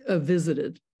be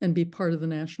visited and be part of the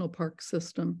national park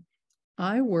system.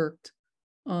 I worked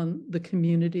on the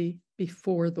community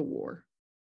before the war,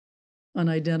 on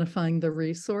identifying the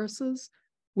resources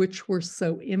which were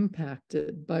so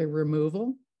impacted by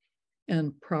removal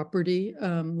and property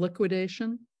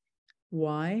liquidation.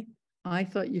 Why? I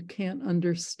thought you can't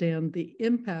understand the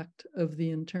impact of the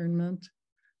internment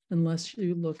unless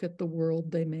you look at the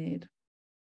world they made.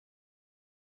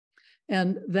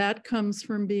 And that comes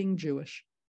from being Jewish,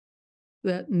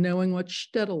 that knowing what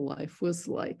shtetl life was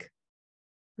like,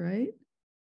 right?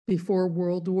 Before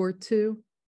World War II,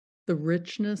 the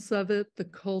richness of it, the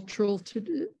cultural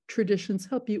traditions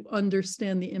help you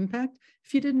understand the impact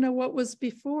if you didn't know what was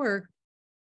before.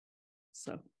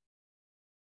 So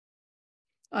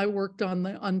I worked on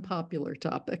the unpopular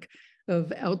topic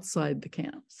of outside the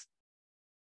camps.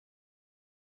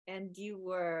 And you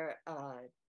were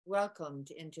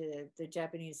welcomed into the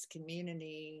Japanese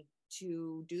community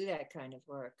to do that kind of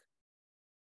work.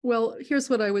 Well, here's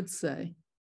what I would say.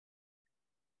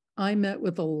 I met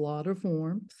with a lot of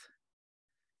warmth.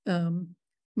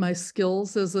 My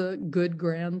skills as a good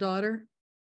granddaughter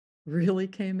really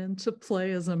came into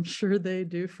play, as I'm sure they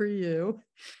do for you,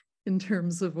 in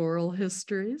terms of oral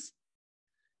histories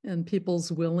and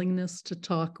people's willingness to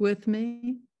talk with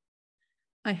me.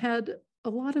 I had a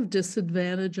lot of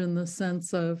disadvantage in the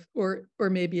sense of, or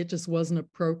maybe it just wasn't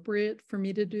appropriate for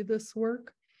me to do this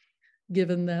work,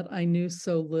 given that I knew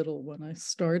so little when I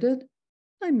started.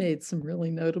 I made some really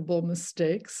notable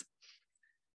mistakes.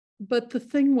 But the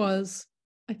thing was,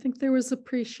 I think there was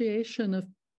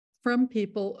appreciation from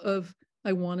people of,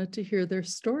 I wanted to hear their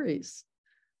stories.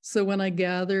 So when I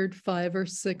gathered 5 or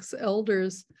 6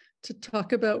 elders to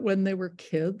talk about when they were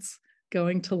kids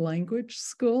going to language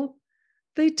school,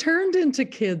 they turned into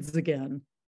kids again.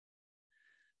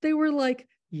 They were like,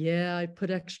 yeah, I put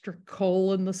extra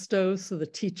coal in the stove so the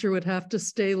teacher would have to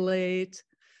stay late.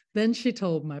 Then she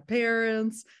told my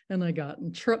parents and I got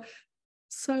in trouble.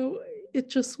 So it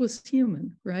just was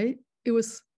human, right? It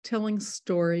was telling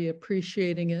story,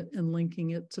 appreciating it, and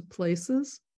linking it to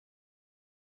places.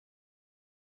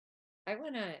 I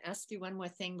want to ask you one more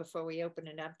thing before we open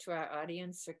it up to our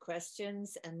audience for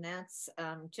questions, and that's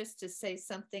just to say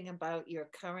something about your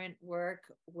current work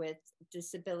with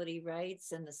disability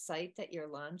rights and the site that you're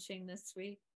launching this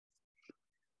week.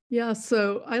 Yeah,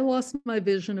 so I lost my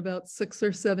vision about 6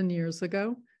 or 7 years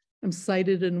ago. I'm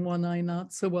sighted in one eye,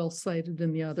 not so well sighted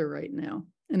in the other right now,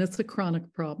 and it's a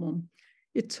chronic problem.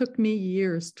 It took me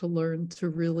years to learn to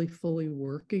really fully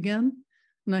work again,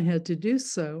 and I had to do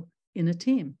so in a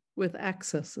team with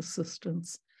access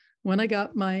assistance. When I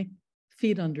got my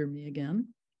feet under me again,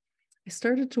 I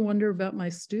started to wonder about my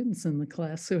students in the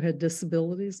class who had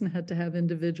disabilities and had to have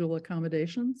individual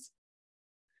accommodations.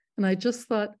 And I just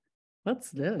thought,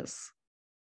 what's this?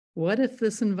 What if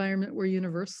this environment were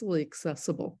universally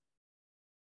accessible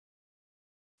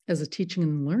as a teaching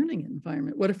and learning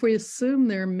environment? What if we assume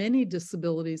there are many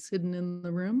disabilities hidden in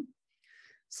the room?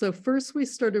 So first we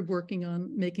started working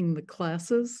on making the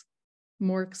classes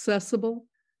more accessible,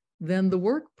 then the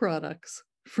work products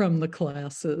from the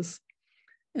classes.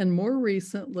 And more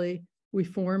recently, we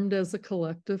formed as a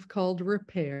collective called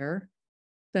Repair,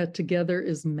 that together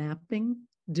is mapping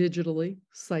digitally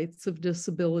sites of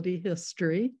disability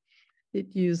history. It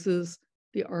uses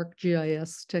the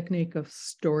ArcGIS technique of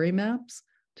story maps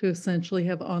to essentially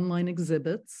have online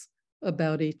exhibits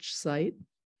about each site,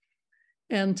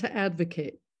 and to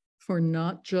advocate for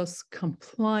not just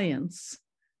compliance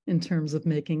in terms of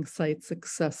making sites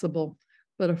accessible,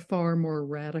 but a far more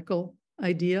radical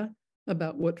idea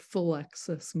about what full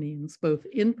access means, both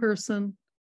in person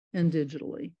and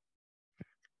digitally.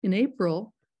 In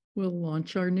April, we'll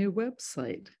launch our new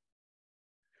website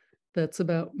that's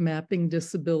about mapping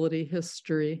disability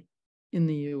history in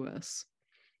the US.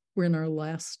 We're in our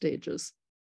last stages.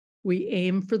 We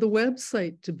aim for the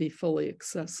website to be fully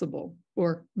accessible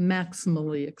or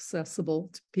maximally accessible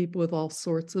to people with all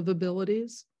sorts of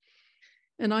abilities.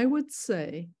 And I would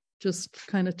say, just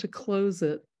kind of to close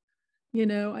it, you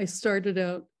know, I started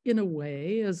out in a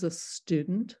way as a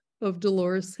student of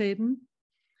Dolores Hayden,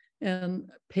 and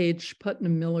Paige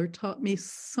Putnam Miller taught me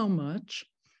so much.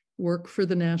 Work for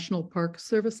the National Park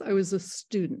Service, I was a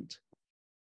student.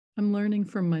 I'm learning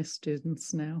from my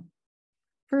students now.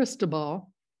 First of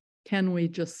all, can we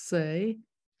just say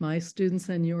my students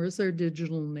and yours are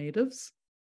digital natives?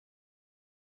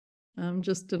 I'm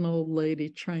just an old lady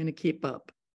trying to keep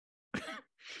up.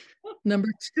 Number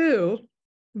 2,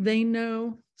 they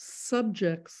know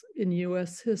subjects in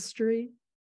US history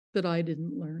that I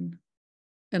didn't learn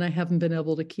and I haven't been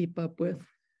able to keep up with.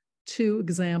 2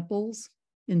 examples: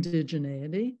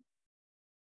 indigeneity.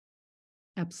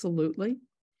 Absolutely.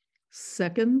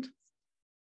 Second,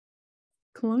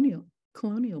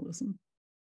 colonialism,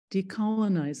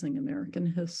 decolonizing American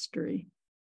history.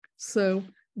 So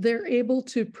they're able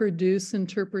to produce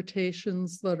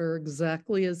interpretations that are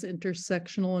exactly as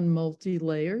intersectional and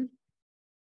multi-layered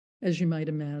as you might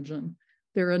imagine.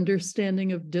 Their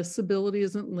understanding of disability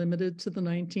isn't limited to the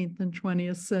 19th and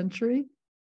 20th century.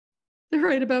 They're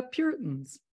right about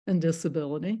Puritans and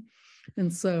disability.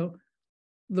 And so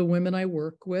the women I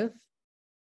work with,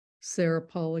 Sarah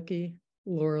Pollocky,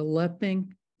 Laura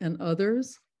Lepping, and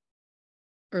others,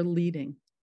 are leading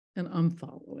and I'm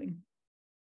following.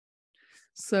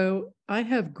 So I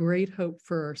have great hope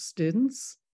for our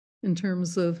students in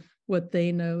terms of what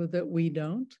they know that we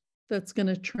don't. That's going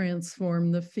to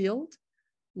transform the field.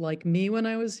 Like me when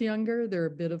I was younger, they're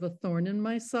a bit of a thorn in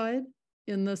my side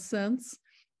in the sense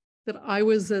that I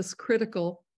was as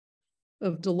critical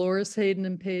of Dolores Hayden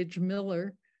and Paige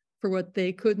Miller for what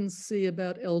they couldn't see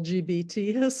about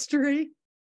LGBT history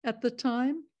at the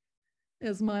time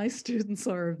as my students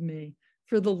are of me,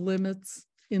 for the limits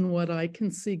in what I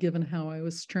can see given how I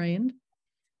was trained.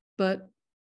 But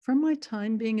from my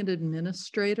time being an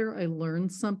administrator, I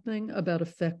learned something about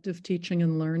effective teaching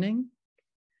and learning.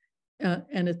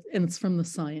 And it's from the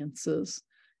sciences.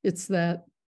 It's that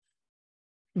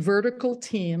vertical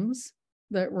teams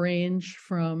that range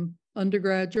from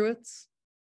undergraduates,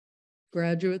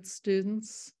 graduate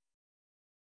students,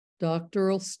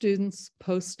 doctoral students,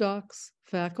 postdocs,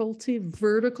 faculty,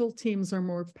 vertical teams are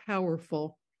more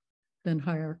powerful than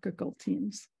hierarchical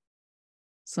teams.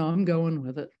 So I'm going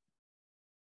with it.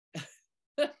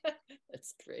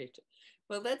 That's great.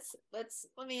 Well, let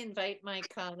me invite my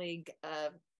colleague,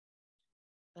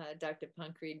 Dr.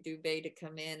 Pankhuree Dube, to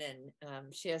come in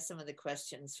and share some of the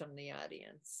questions from the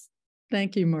audience.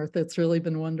 Thank you, Martha. It's really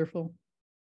been wonderful.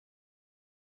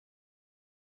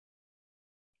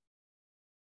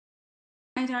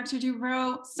 Hi, Dr.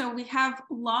 Dubrow. So we have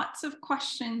lots of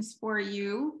questions for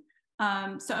you.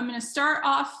 So I'm going to start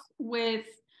off with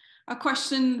a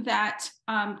question that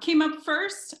came up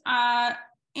first.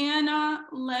 Anna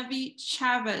Levy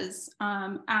Chavez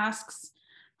asks,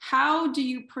 how do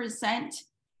you present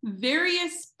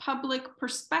various public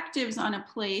perspectives on a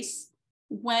place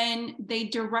when they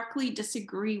directly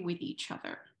disagree with each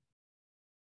other?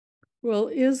 Well,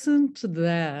 isn't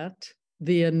that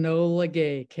the Enola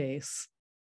Gay case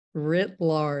writ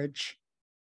large,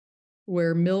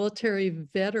 where military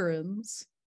veterans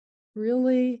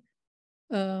really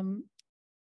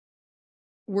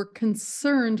were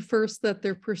concerned, first, that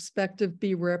their perspective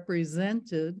be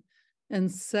represented,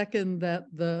 and second, that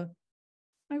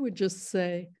I would just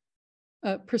say,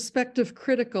 perspective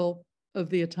critical of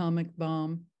the atomic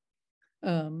bomb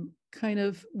kind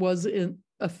of was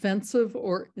offensive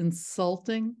or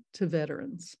insulting to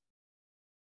veterans.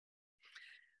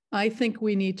 I think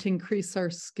we need to increase our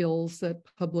skills at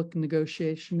public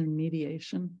negotiation and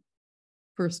mediation,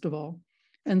 first of all.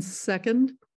 And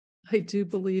second, I do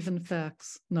believe in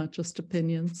facts, not just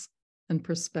opinions and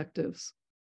perspectives.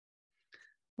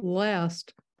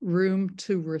 Last, room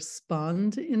to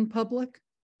respond in public,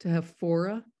 to have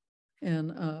fora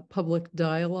and public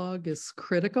dialogue is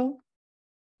critical,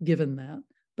 given that.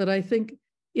 But I think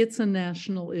it's a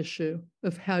national issue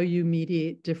of how you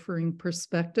mediate differing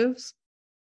perspectives.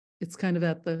 It's kind of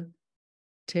at the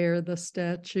tear the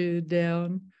statue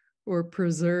down or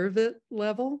preserve it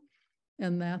level.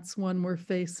 And that's one we're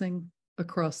facing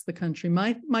across the country.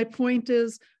 My point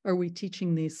is, are we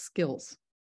teaching these skills?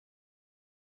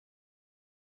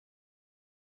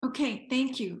 Okay,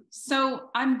 thank you. So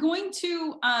I'm going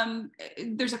to,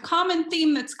 there's a common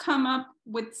theme that's come up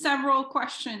with several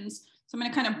questions. So I'm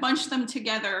going to kind of bunch them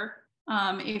together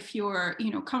if you're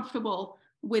comfortable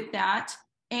with that.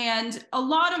 And a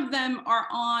lot of them are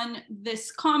on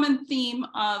this common theme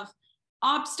of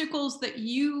obstacles that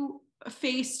you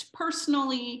faced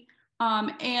personally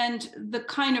and the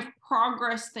kind of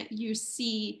progress that you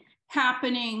see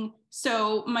happening.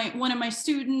 So one of my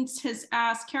students has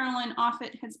asked, Carolyn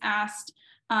Offit has asked,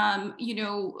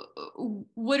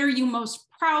 what are you most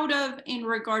proud of in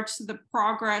regards to the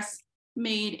progress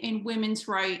made in women's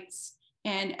rights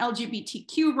and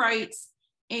LGBTQ rights,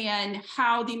 and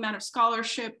how the amount of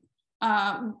scholarship,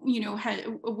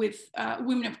 with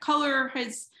women of color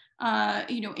has,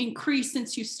 increased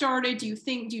since you started? Do you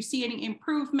see any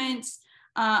improvements?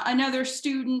 Another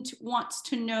student wants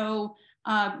to know,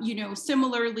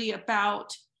 similarly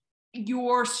about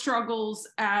your struggles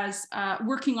as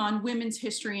working on women's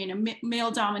history in a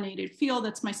male-dominated field.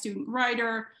 That's my student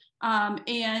writer.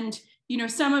 And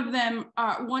some of them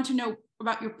want to know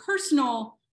about your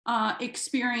personal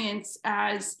experience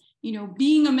as,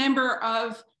 being a member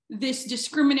of this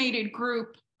discriminated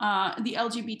group, the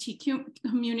LGBTQ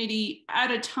community,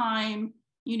 at a time,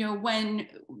 when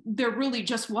there really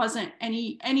just wasn't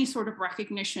any sort of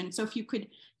recognition. So if you could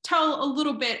tell a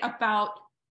little bit about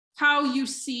how you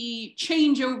see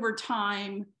change over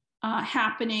time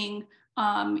happening,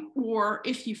 or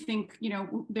if you think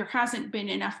there hasn't been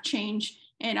enough change.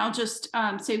 And I'll just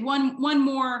say one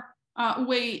more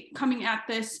way coming at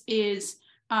this is,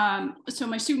 so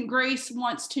my student Grace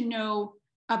wants to know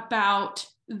about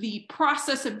the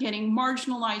process of getting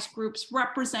marginalized groups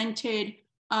represented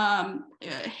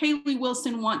Haley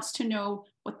Wilson wants to know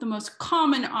what the most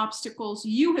common obstacles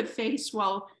you have faced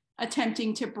while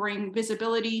attempting to bring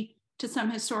visibility to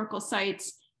some historical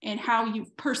sites and how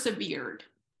you've persevered.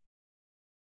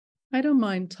 I don't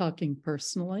mind talking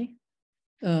personally,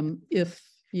 if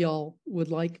y'all would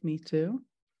like me to.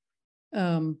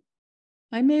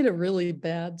 I made a really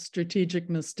bad strategic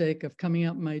mistake of coming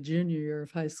out my junior year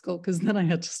of high school, because then I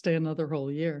had to stay another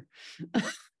whole year.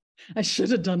 I should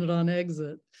have done it on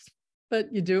exit,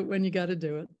 but you do it when you got to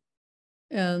do it.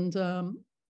 And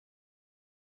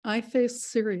I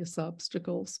faced serious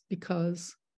obstacles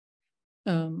because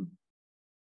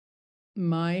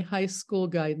my high school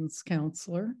guidance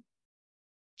counselor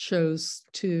chose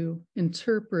to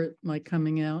interpret my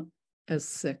coming out as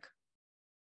sick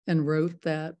and wrote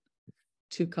that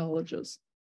to colleges.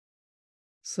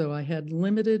 So I had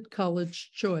limited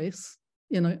college choice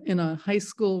in a high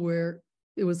school where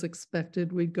it was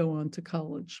expected we'd go on to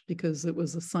college because it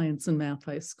was a science and math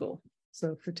high school,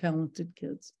 so for talented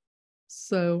kids.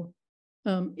 So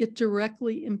it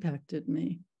directly impacted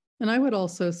me. And I would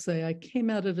also say I came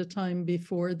out at a time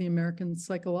before the American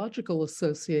Psychological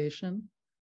Association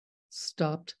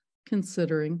stopped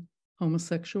considering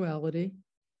homosexuality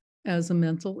as a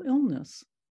mental illness.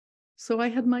 So I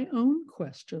had my own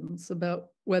questions about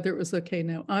whether it was okay.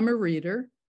 Now, I'm a reader.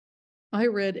 I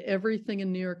read everything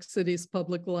in New York City's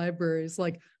public libraries,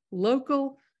 like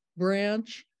local,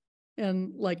 branch,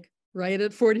 and like right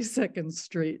at 42nd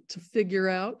Street to figure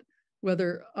out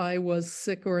whether I was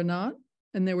sick or not.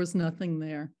 And there was nothing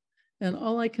there. And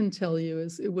all I can tell you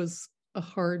is it was a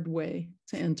hard way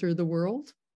to enter the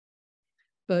world.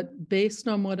 But based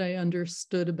on what I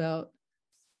understood about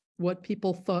what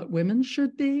people thought women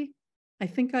should be, I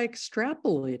think I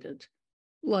extrapolated,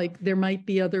 like there might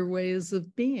be other ways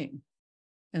of being,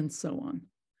 and so on.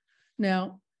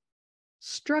 Now,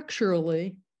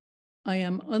 structurally, I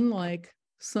am unlike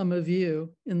some of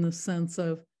you in the sense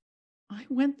of I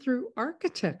went through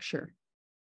architecture.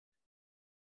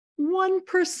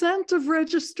 1% of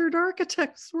registered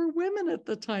architects were women at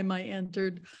the time I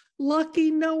entered.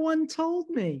 Lucky no one told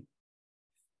me.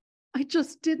 I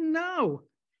just didn't know.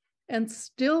 And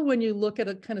still, when you look at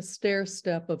a kind of stair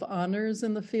step of honors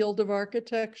in the field of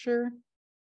architecture,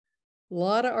 a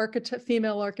lot of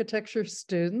female architecture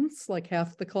students, like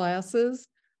half the classes,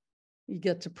 you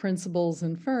get to principals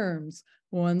and firms,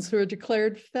 ones who are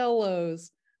declared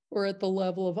fellows or at the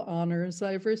level of honors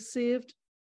I've received.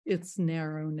 It's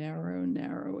narrow, narrow,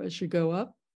 narrow as you go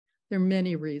up. There are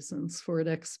many reasons for it,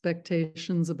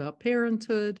 expectations about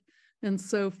parenthood and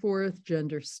so forth,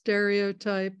 gender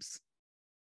stereotypes.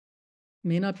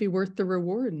 May not be worth the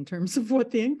reward in terms of what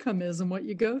the income is and what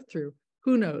you go through.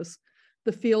 Who knows?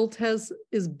 The field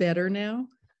is better now,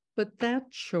 but that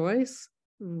choice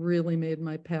really made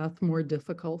my path more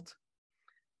difficult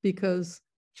because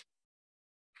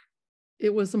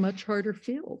it was a much harder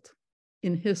field.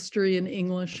 In history and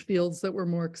English, fields that were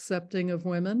more accepting of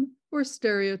women or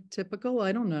stereotypical,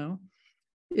 I don't know.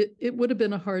 It would have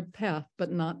been a hard path,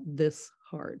 but not this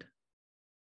hard.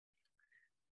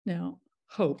 Now,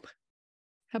 hope.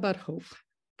 How about hope?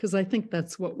 Because I think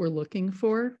that's what we're looking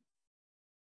for.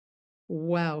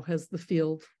 Wow, has the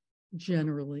field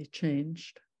generally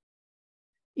changed.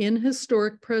 In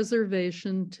historic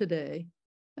preservation today,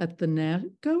 at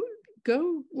the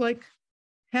go like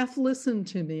half listen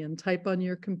to me and type on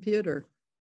your computer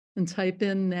and type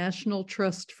in National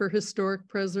Trust for Historic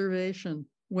Preservation,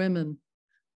 women,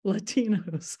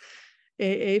 Latinos,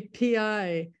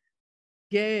 AAPI,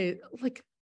 gay, like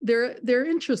they're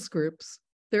interest groups.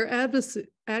 They're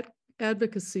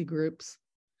advocacy groups.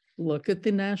 Look at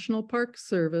the National Park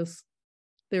Service.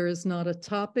 There is not a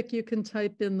topic you can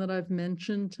type in that I've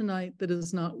mentioned tonight that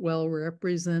is not well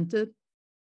represented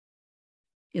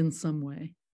in some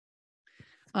way.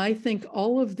 I think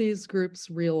all of these groups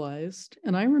realized,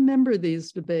 and I remember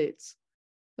these debates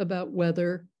about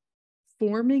whether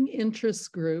forming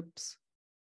interest groups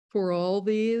for all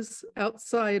these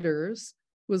outsiders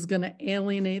was going to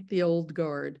alienate the old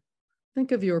guard.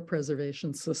 Think of your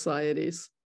preservation societies.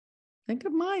 Think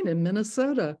of mine in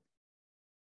Minnesota.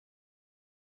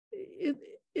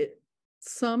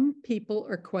 Some people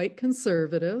are quite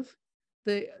conservative.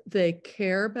 They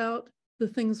care about the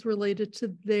things related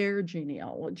to their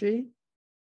genealogy.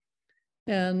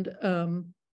 And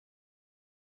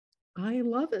I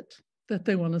love it that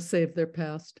they want to save their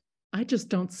past. I just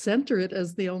don't center it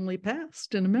as the only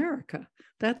past in America.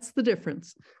 That's the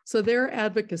difference. So there are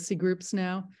advocacy groups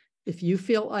now. If you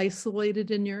feel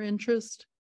isolated in your interest,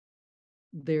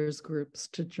 there's groups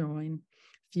to join.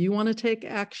 If you want to take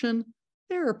action,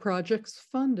 there are projects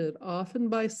funded often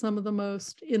by some of the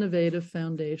most innovative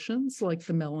foundations, like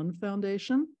the Mellon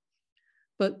Foundation,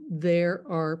 but there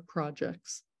are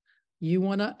projects. You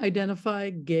want to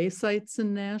identify gay sites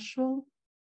in Nashville?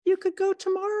 You could go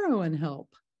tomorrow and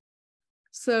help.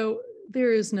 So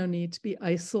there is no need to be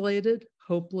isolated,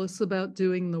 hopeless about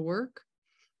doing the work.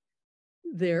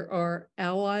 There are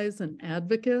allies and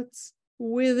advocates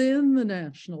within the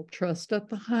National Trust at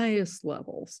the highest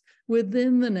levels,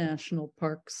 within the National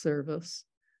Park Service.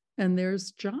 And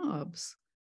there's jobs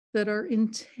that are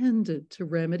intended to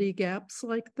remedy gaps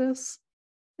like this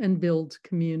and build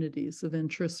communities of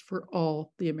interest for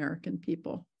all the American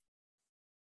people.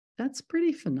 That's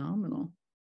pretty phenomenal.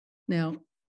 Now,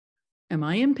 am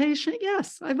I impatient?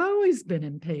 Yes, I've always been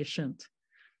impatient.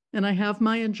 And I have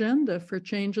my agenda for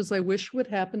changes I wish would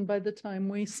happen by the time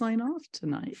we sign off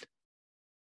tonight.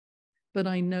 But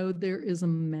I know there is a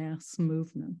mass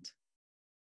movement.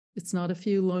 It's not a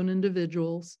few lone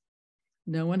individuals.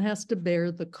 No one has to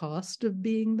bear the cost of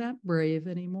being that brave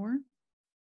anymore.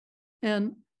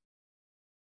 And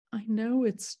I know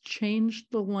it's changed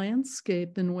the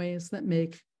landscape in ways that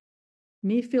make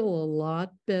me feel a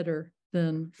lot better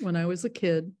than when I was a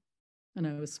kid and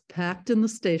I was packed in the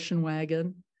station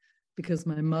wagon because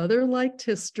my mother liked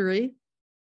history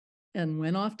and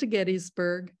went off to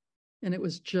Gettysburg, and it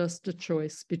was just a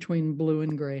choice between blue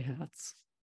and gray hats.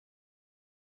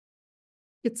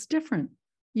 It's different.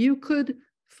 You could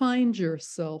find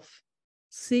yourself,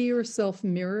 see yourself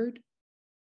mirrored,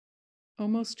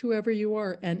 almost whoever you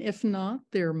are. And if not,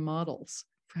 there are models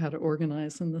for how to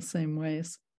organize in the same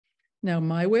ways. Now,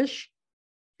 my wish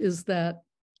is that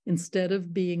instead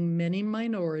of being many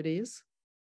minorities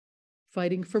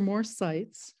fighting for more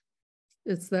sites,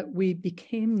 it's that we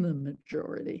became the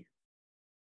majority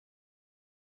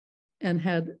and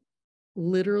had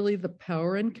literally the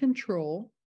power and control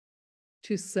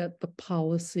to set the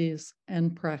policies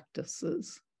and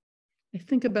practices. I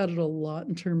think about it a lot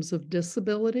in terms of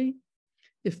disability.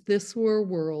 If this were a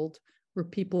world where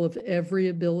people of every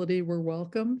ability were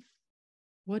welcome,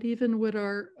 what even would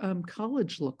our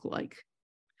college look like?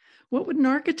 What would an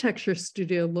architecture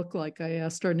studio look like? I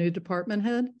asked our new department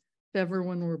head if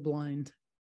everyone were blind.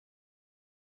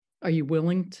 Are you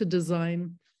willing to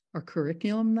design our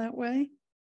curriculum that way?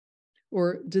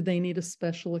 Or do they need a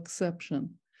special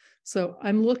exception? So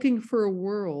I'm looking for a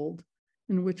world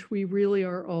in which we really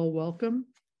are all welcome.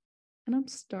 And I'm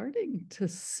starting to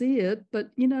see it,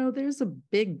 but you know, there's a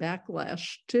big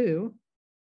backlash too.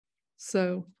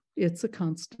 So it's a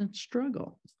constant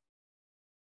struggle.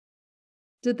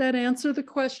 Did that answer the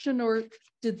question, or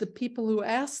did the people who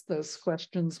asked those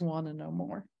questions want to know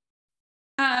more?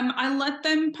 I let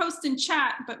them post in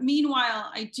chat, but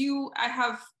meanwhile, I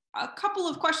have a couple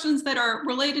of questions that are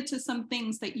related to some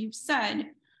things that you've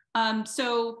said.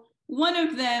 So one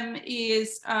of them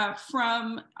is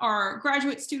from our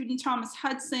graduate student, Thomas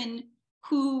Hudson,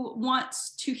 who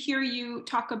wants to hear you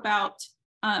talk about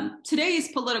today's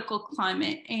political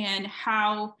climate and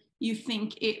how you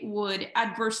think it would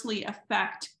adversely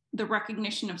affect the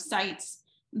recognition of sites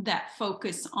that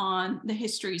focus on the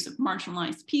histories of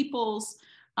marginalized peoples.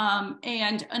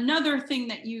 And another thing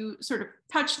that you sort of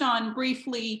touched on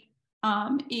briefly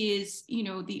is, you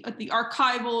know, the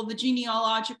archival, the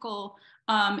genealogical,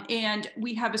 and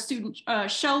we have a student,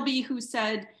 Shelby, who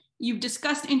said, you've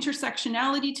discussed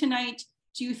intersectionality tonight.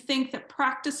 Do you think that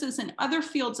practices in other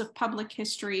fields of public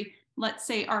history, let's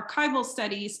say archival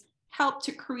studies, help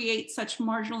to create such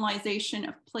marginalization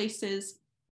of places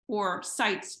or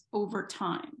sites over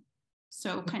time?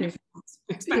 So kind of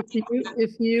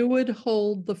if you would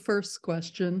hold the first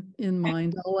question in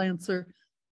mind, I'll answer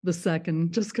the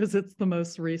second, just because it's the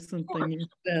most recent thing you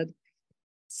said.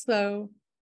 So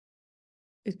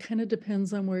it kind of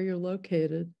depends on where you're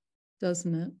located,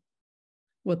 doesn't it?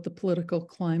 What the political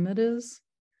climate is.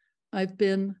 I've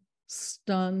been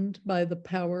stunned by the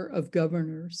power of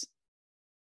governors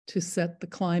to set the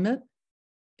climate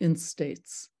in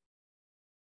states.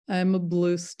 I'm a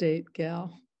blue state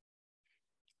gal.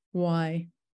 Why?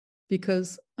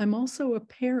 Because I'm also a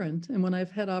parent, and when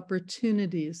I've had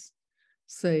opportunities,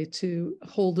 say, to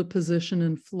hold a position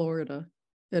in Florida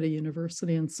at a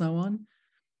university and so on,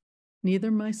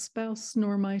 neither my spouse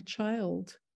nor my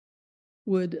child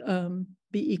would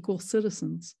be equal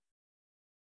citizens.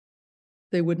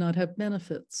 They would not have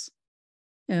benefits,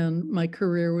 and my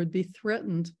career would be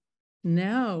threatened.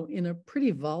 Now, in a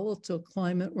pretty volatile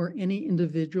climate where any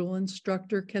individual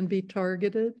instructor can be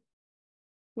targeted,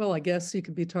 well, I guess you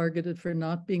could be targeted for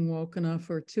not being woke enough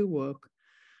or too woke.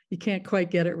 You can't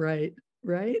quite get it right,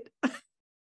 right?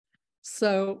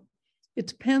 So it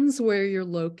depends where you're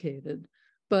located.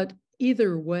 But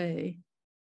either way,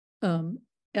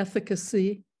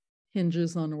 efficacy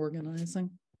hinges on organizing.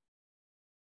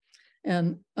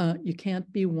 And you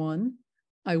can't be one.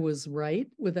 I was right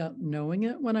without knowing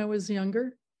it when I was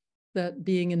younger, that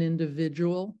being an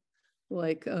individual,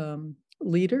 like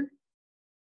leader,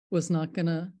 was not going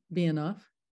to be enough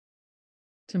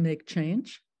to make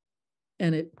change.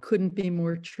 And it couldn't be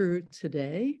more true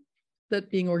today that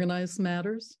being organized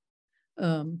matters.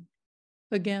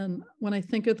 Again, when I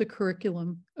think of the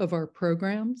curriculum of our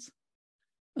programs,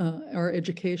 our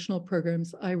educational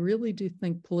programs, I really do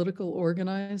think political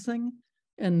organizing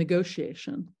and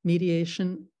negotiation,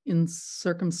 mediation in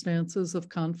circumstances of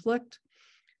conflict,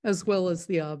 as well as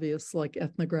the obvious like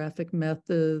ethnographic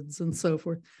methods and so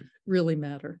forth, really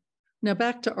matter. Now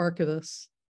back to archivists,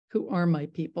 who are my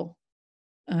people.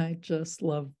 I just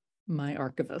love my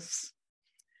archivists.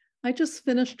 I just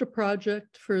finished a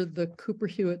project for the Cooper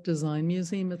Hewitt Design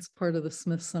Museum. It's part of the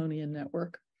Smithsonian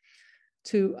Network,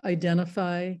 to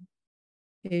identify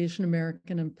Asian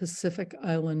American and Pacific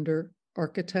Islander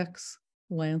architects,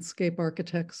 landscape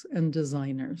architects, and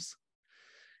designers.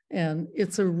 And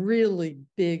it's a really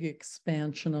big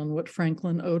expansion on what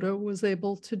Franklin Odo was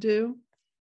able to do.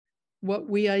 What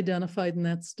we identified in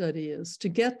that study is to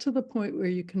get to the point where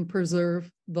you can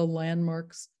preserve the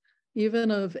landmarks,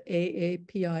 even of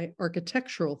AAPI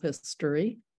architectural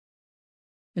history,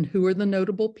 and who are the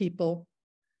notable people.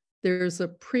 There's a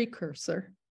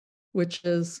precursor, which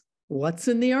is what's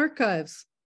in the archives?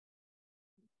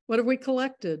 What have we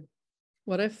collected?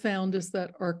 What I've found is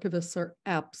that archivists are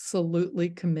absolutely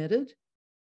committed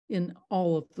in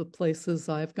all of the places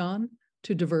I've gone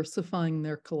to diversifying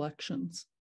their collections.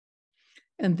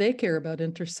 And they care about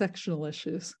intersectional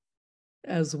issues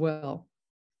as well.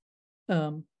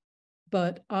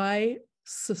 But I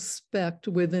suspect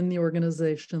within the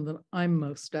organization that I'm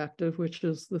most active, which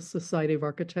is the Society of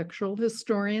Architectural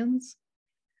Historians,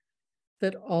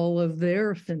 that all of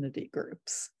their affinity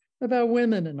groups about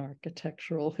women in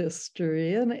architectural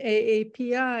history and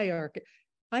AAPI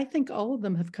I think all of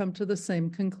them have come to the same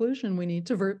conclusion. We need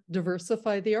to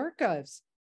diversify the archives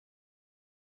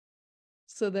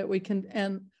so that we can,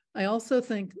 and I also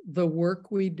think the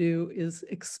work we do is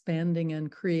expanding and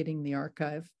creating the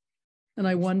archive. And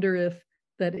I wonder if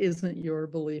that isn't your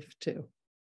belief too.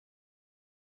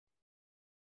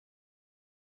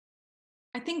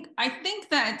 I think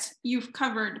that you've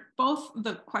covered both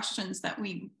the questions that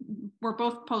were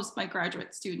both posed by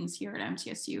graduate students here at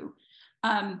MTSU.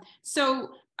 So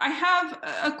I have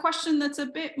a question that's a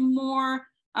bit more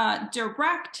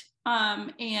direct,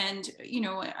 and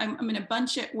I'm going to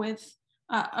bunch it with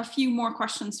a few more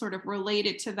questions sort of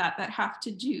related to that have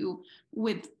to do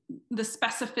with the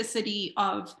specificity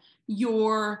of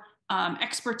your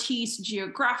expertise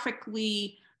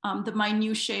geographically, the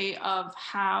minutiae of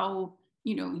how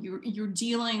you're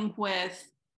dealing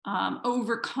with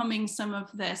overcoming some of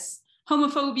this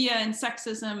homophobia and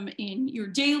sexism in your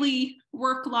daily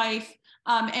work life.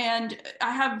 And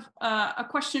I have a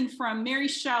question from Mary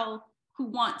Shell, who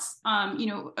wants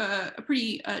a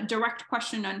pretty direct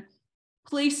question on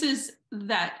places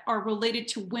that are related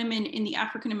to women in the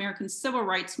African American civil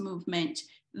rights movement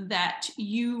that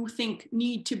you think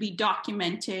need to be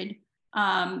documented.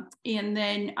 And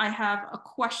then I have a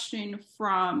question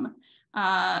from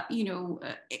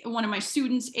one of my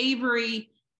students, Avery,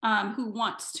 who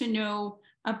wants to know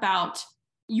about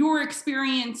your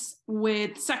experience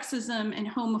with sexism and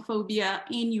homophobia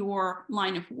in your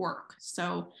line of work.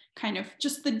 So kind of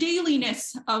just the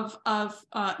dailiness of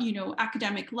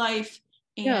academic life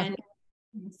and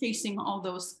facing all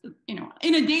those,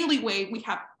 in a daily way, we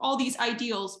have all these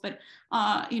ideals, but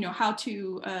how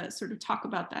to sort of talk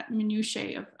about that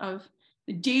minutiae of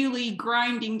the daily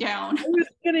grinding down. I was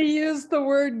going to use the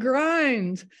word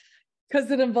grind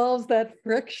because it involves that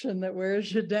friction that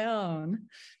wears you down.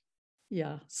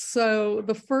 Yeah. So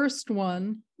the first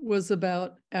one was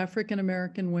about African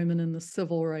American women in the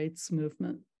civil rights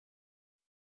movement.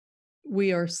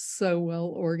 We are so well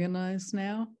organized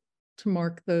now to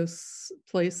mark those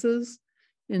places.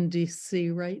 In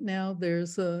DC right now,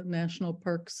 there's a National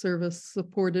Park Service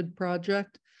supported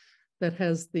project that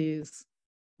has these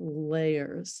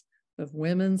layers of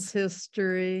women's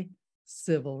history,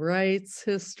 civil rights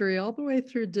history, all the way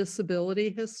through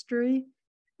disability history,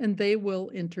 and they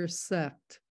will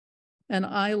intersect. And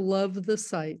I love the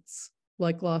sites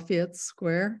like Lafayette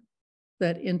Square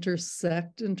that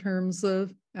intersect in terms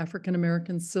of African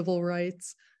American civil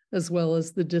rights, as well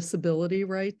as the disability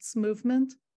rights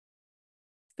movement.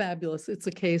 Fabulous. It's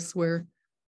a case where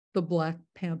the Black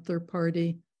Panther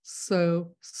Party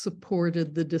so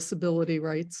supported the disability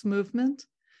rights movement.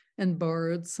 and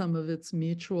borrowed some of its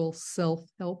mutual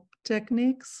self-help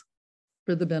techniques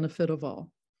for the benefit of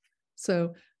all.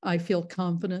 So I feel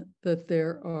confident that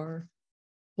there are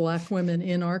Black women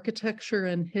in architecture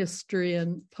and history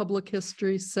and public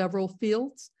history, several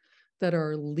fields that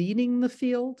are leading the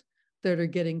field, that are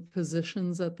getting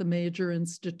positions at the major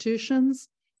institutions.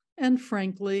 And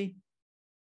frankly,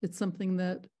 it's something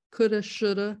that coulda,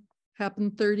 shoulda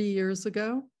happened 30 years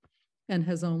ago and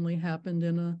has only happened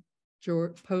in a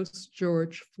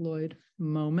post-George Floyd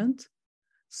moment.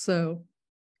 So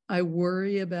I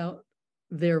worry about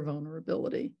their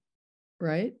vulnerability,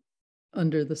 right,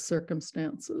 under the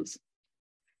circumstances.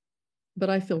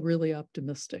 But I feel really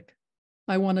optimistic.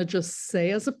 I want to just say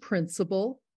as a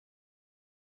principal,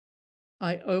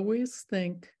 I always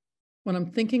think when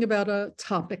I'm thinking about a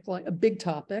topic, like a big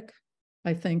topic,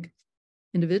 I think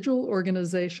individual,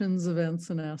 organizations,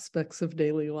 events, and aspects of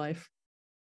daily life.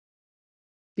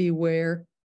 Beware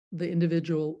the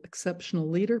individual exceptional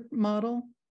leader model.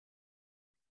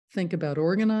 Think about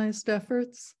organized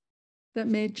efforts that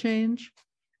made change.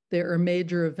 There are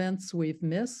major events we've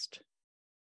missed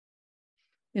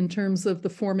in terms of the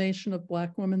formation of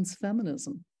Black women's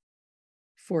feminism,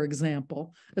 for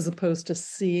example, as opposed to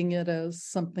seeing it as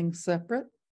something separate.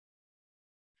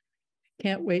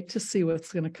 Can't wait to see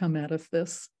what's going to come out of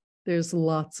this. There's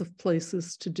lots of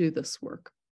places to do this work.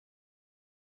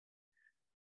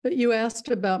 But you asked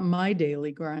about my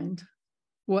daily grind.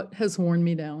 What has worn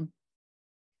me down?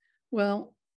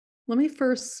 Well, let me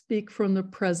first speak from the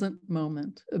present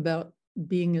moment about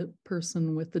being a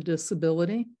person with a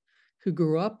disability who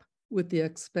grew up with the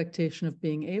expectation of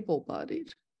being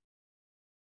able-bodied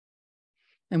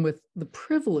and with the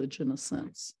privilege, in a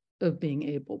sense, of being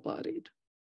able-bodied.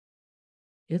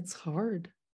 It's hard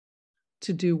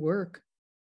to do work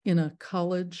in a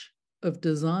college of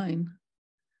design,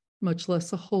 much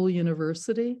less a whole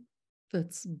university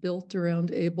that's built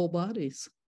around able bodies.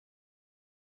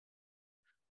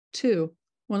 2,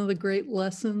 one of the great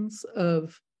lessons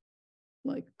of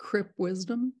like Crip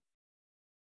wisdom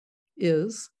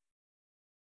is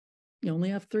you only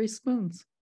have 3 spoons.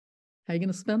 How are you going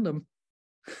to spend them?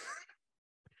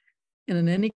 And in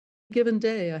any given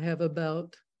day, I have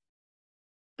about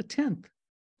 1/10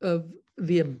 of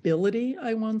the ability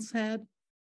I once had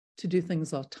to do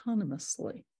things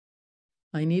autonomously.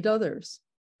 I need others,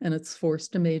 and it's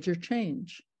forced a major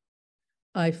change.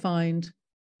 I find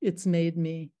it's made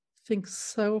me think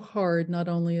so hard, not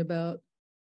only about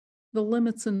the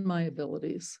limits in my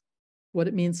abilities, what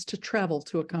it means to travel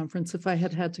to a conference if I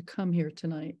had had to come here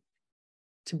tonight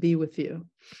to be with you.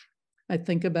 I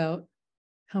think about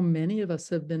how many of us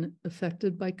have been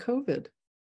affected by COVID.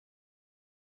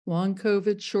 Long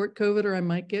COVID, short COVID, or I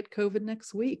might get COVID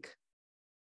next week.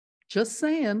 Just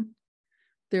saying,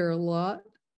 there are a lot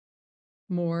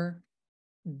more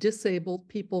disabled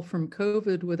people from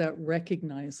COVID without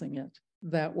recognizing it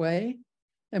that way.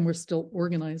 And we're still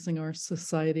organizing our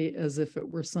society as if it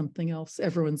were something else.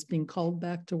 Everyone's being called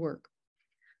back to work.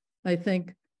 I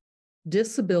think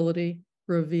disability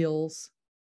reveals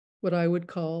what I would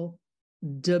call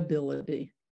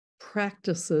debility,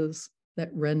 practices that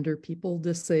render people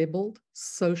disabled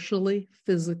socially,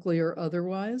 physically, or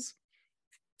otherwise.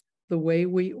 The way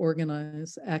we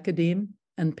organize academe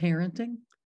and parenting,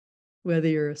 whether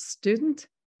you're a student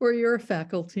or you're a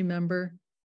faculty member,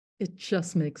 it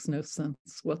just makes no sense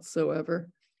whatsoever.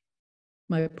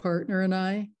 My partner and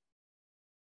I,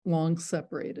 long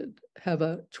separated, have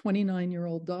a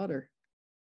 29-year-old daughter.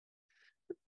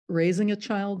 Raising a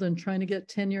child and trying to get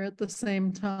tenure at the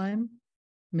same time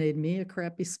made me a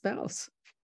crappy spouse.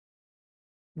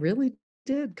 Really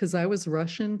did, because I was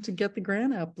rushing to get the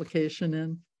grant application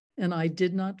in, and I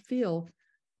did not feel,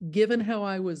 given how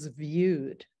I was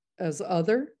viewed as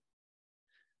other,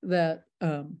 that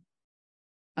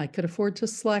I could afford to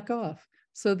slack off.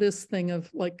 So this thing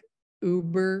of like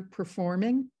Uber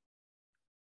performing,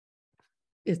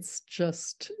 it's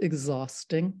just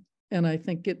exhausting. And I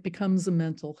think it becomes a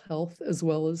mental health as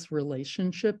well as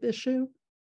relationship issue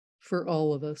for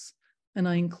all of us. And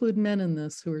I include men in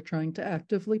this who are trying to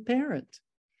actively parent.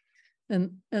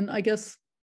 And I guess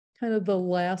kind of the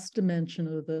last dimension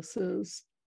of this is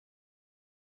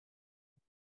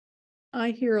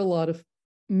I hear a lot of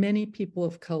many people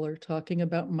of color talking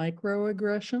about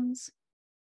microaggressions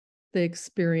they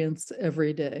experience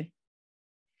every day.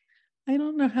 I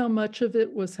don't know how much of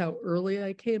it was how early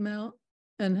I came out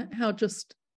and how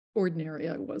just ordinary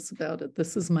I was about it.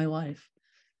 This is my life.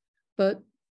 But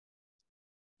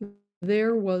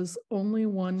there was only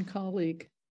one colleague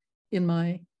in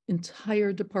my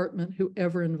entire department who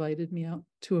ever invited me out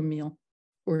to a meal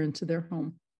or into their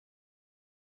home.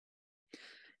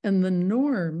 And the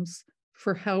norms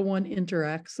for how one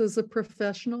interacts as a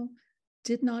professional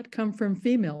did not come from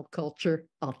female culture,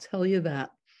 I'll tell you that.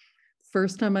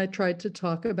 First time I tried to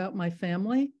talk about my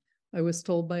family, I was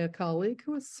told by a colleague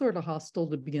who was sort of hostile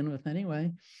to begin with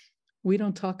anyway, we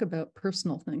don't talk about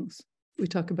personal things. We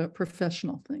talk about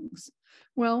professional things.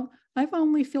 Well, I've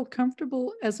only feel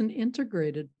comfortable as an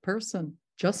integrated person,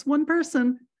 just one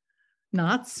person,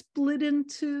 not split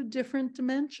into different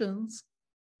dimensions.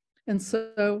 And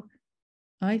so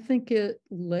I think it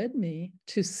led me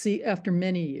to see, after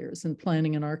many years in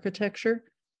planning and architecture,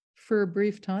 for a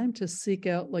brief time to seek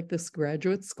out like this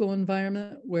graduate school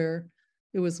environment where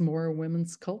it was more a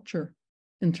women's culture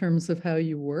in terms of how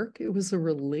you work. It was a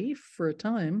relief for a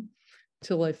time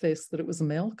till I faced that it was a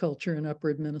male culture in upper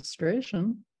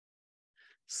administration.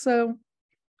 So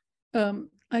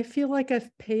I feel like I've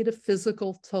paid a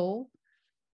physical toll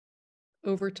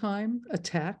over time, a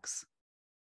tax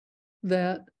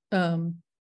that,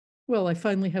 well, I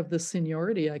finally have the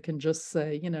seniority. I can just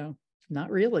say, you know, not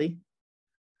really.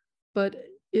 But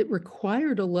it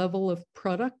required a level of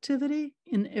productivity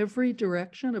in every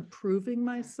direction of proving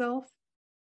myself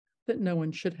that no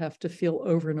one should have to feel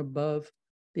over and above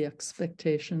the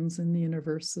expectations in the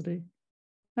university.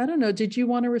 I don't know, did you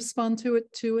want to respond to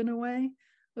it too in a way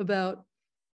about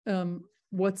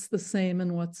what's the same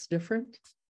and what's different?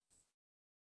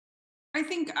 I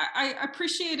think I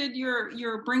appreciated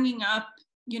your bringing up,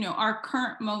 you know, our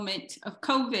current moment of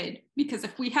COVID, because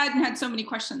if we hadn't had so many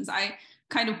questions, I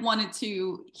kind of wanted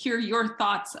to hear your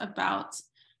thoughts about,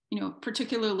 you know,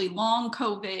 particularly long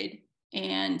COVID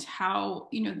and how,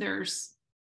 you know, there's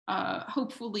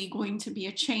hopefully going to be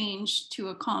a change to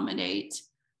accommodate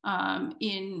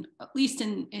in, at least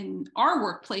in our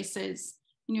workplaces,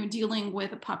 you know, dealing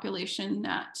with a population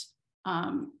that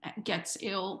gets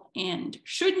ill and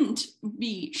shouldn't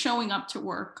be showing up to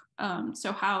work.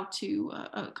 So how to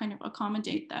kind of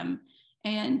accommodate them.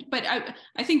 But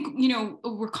I think, you know,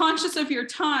 we're conscious of your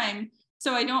time,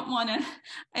 so I don't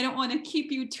want to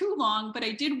keep you too long, but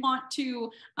I did want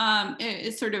to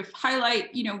sort of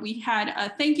highlight, you know, we had a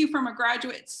thank you from a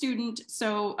graduate student.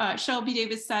 So Shelby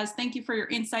Davis says, thank you for your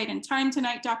insight and time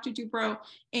tonight, Dr. Dubrow.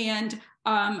 And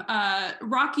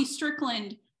Rocky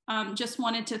Strickland just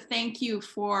wanted to thank you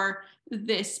for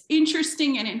this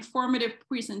interesting and informative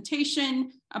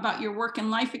presentation about your work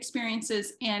and life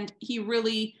experiences. And he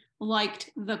really liked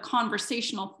the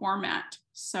conversational format.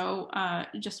 So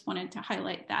just wanted to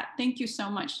highlight that. Thank you so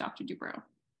much, Dr. Dubrow.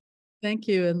 Thank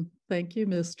you. And thank you,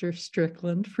 Mr.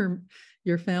 Strickland, for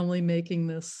your family making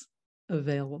this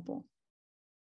available.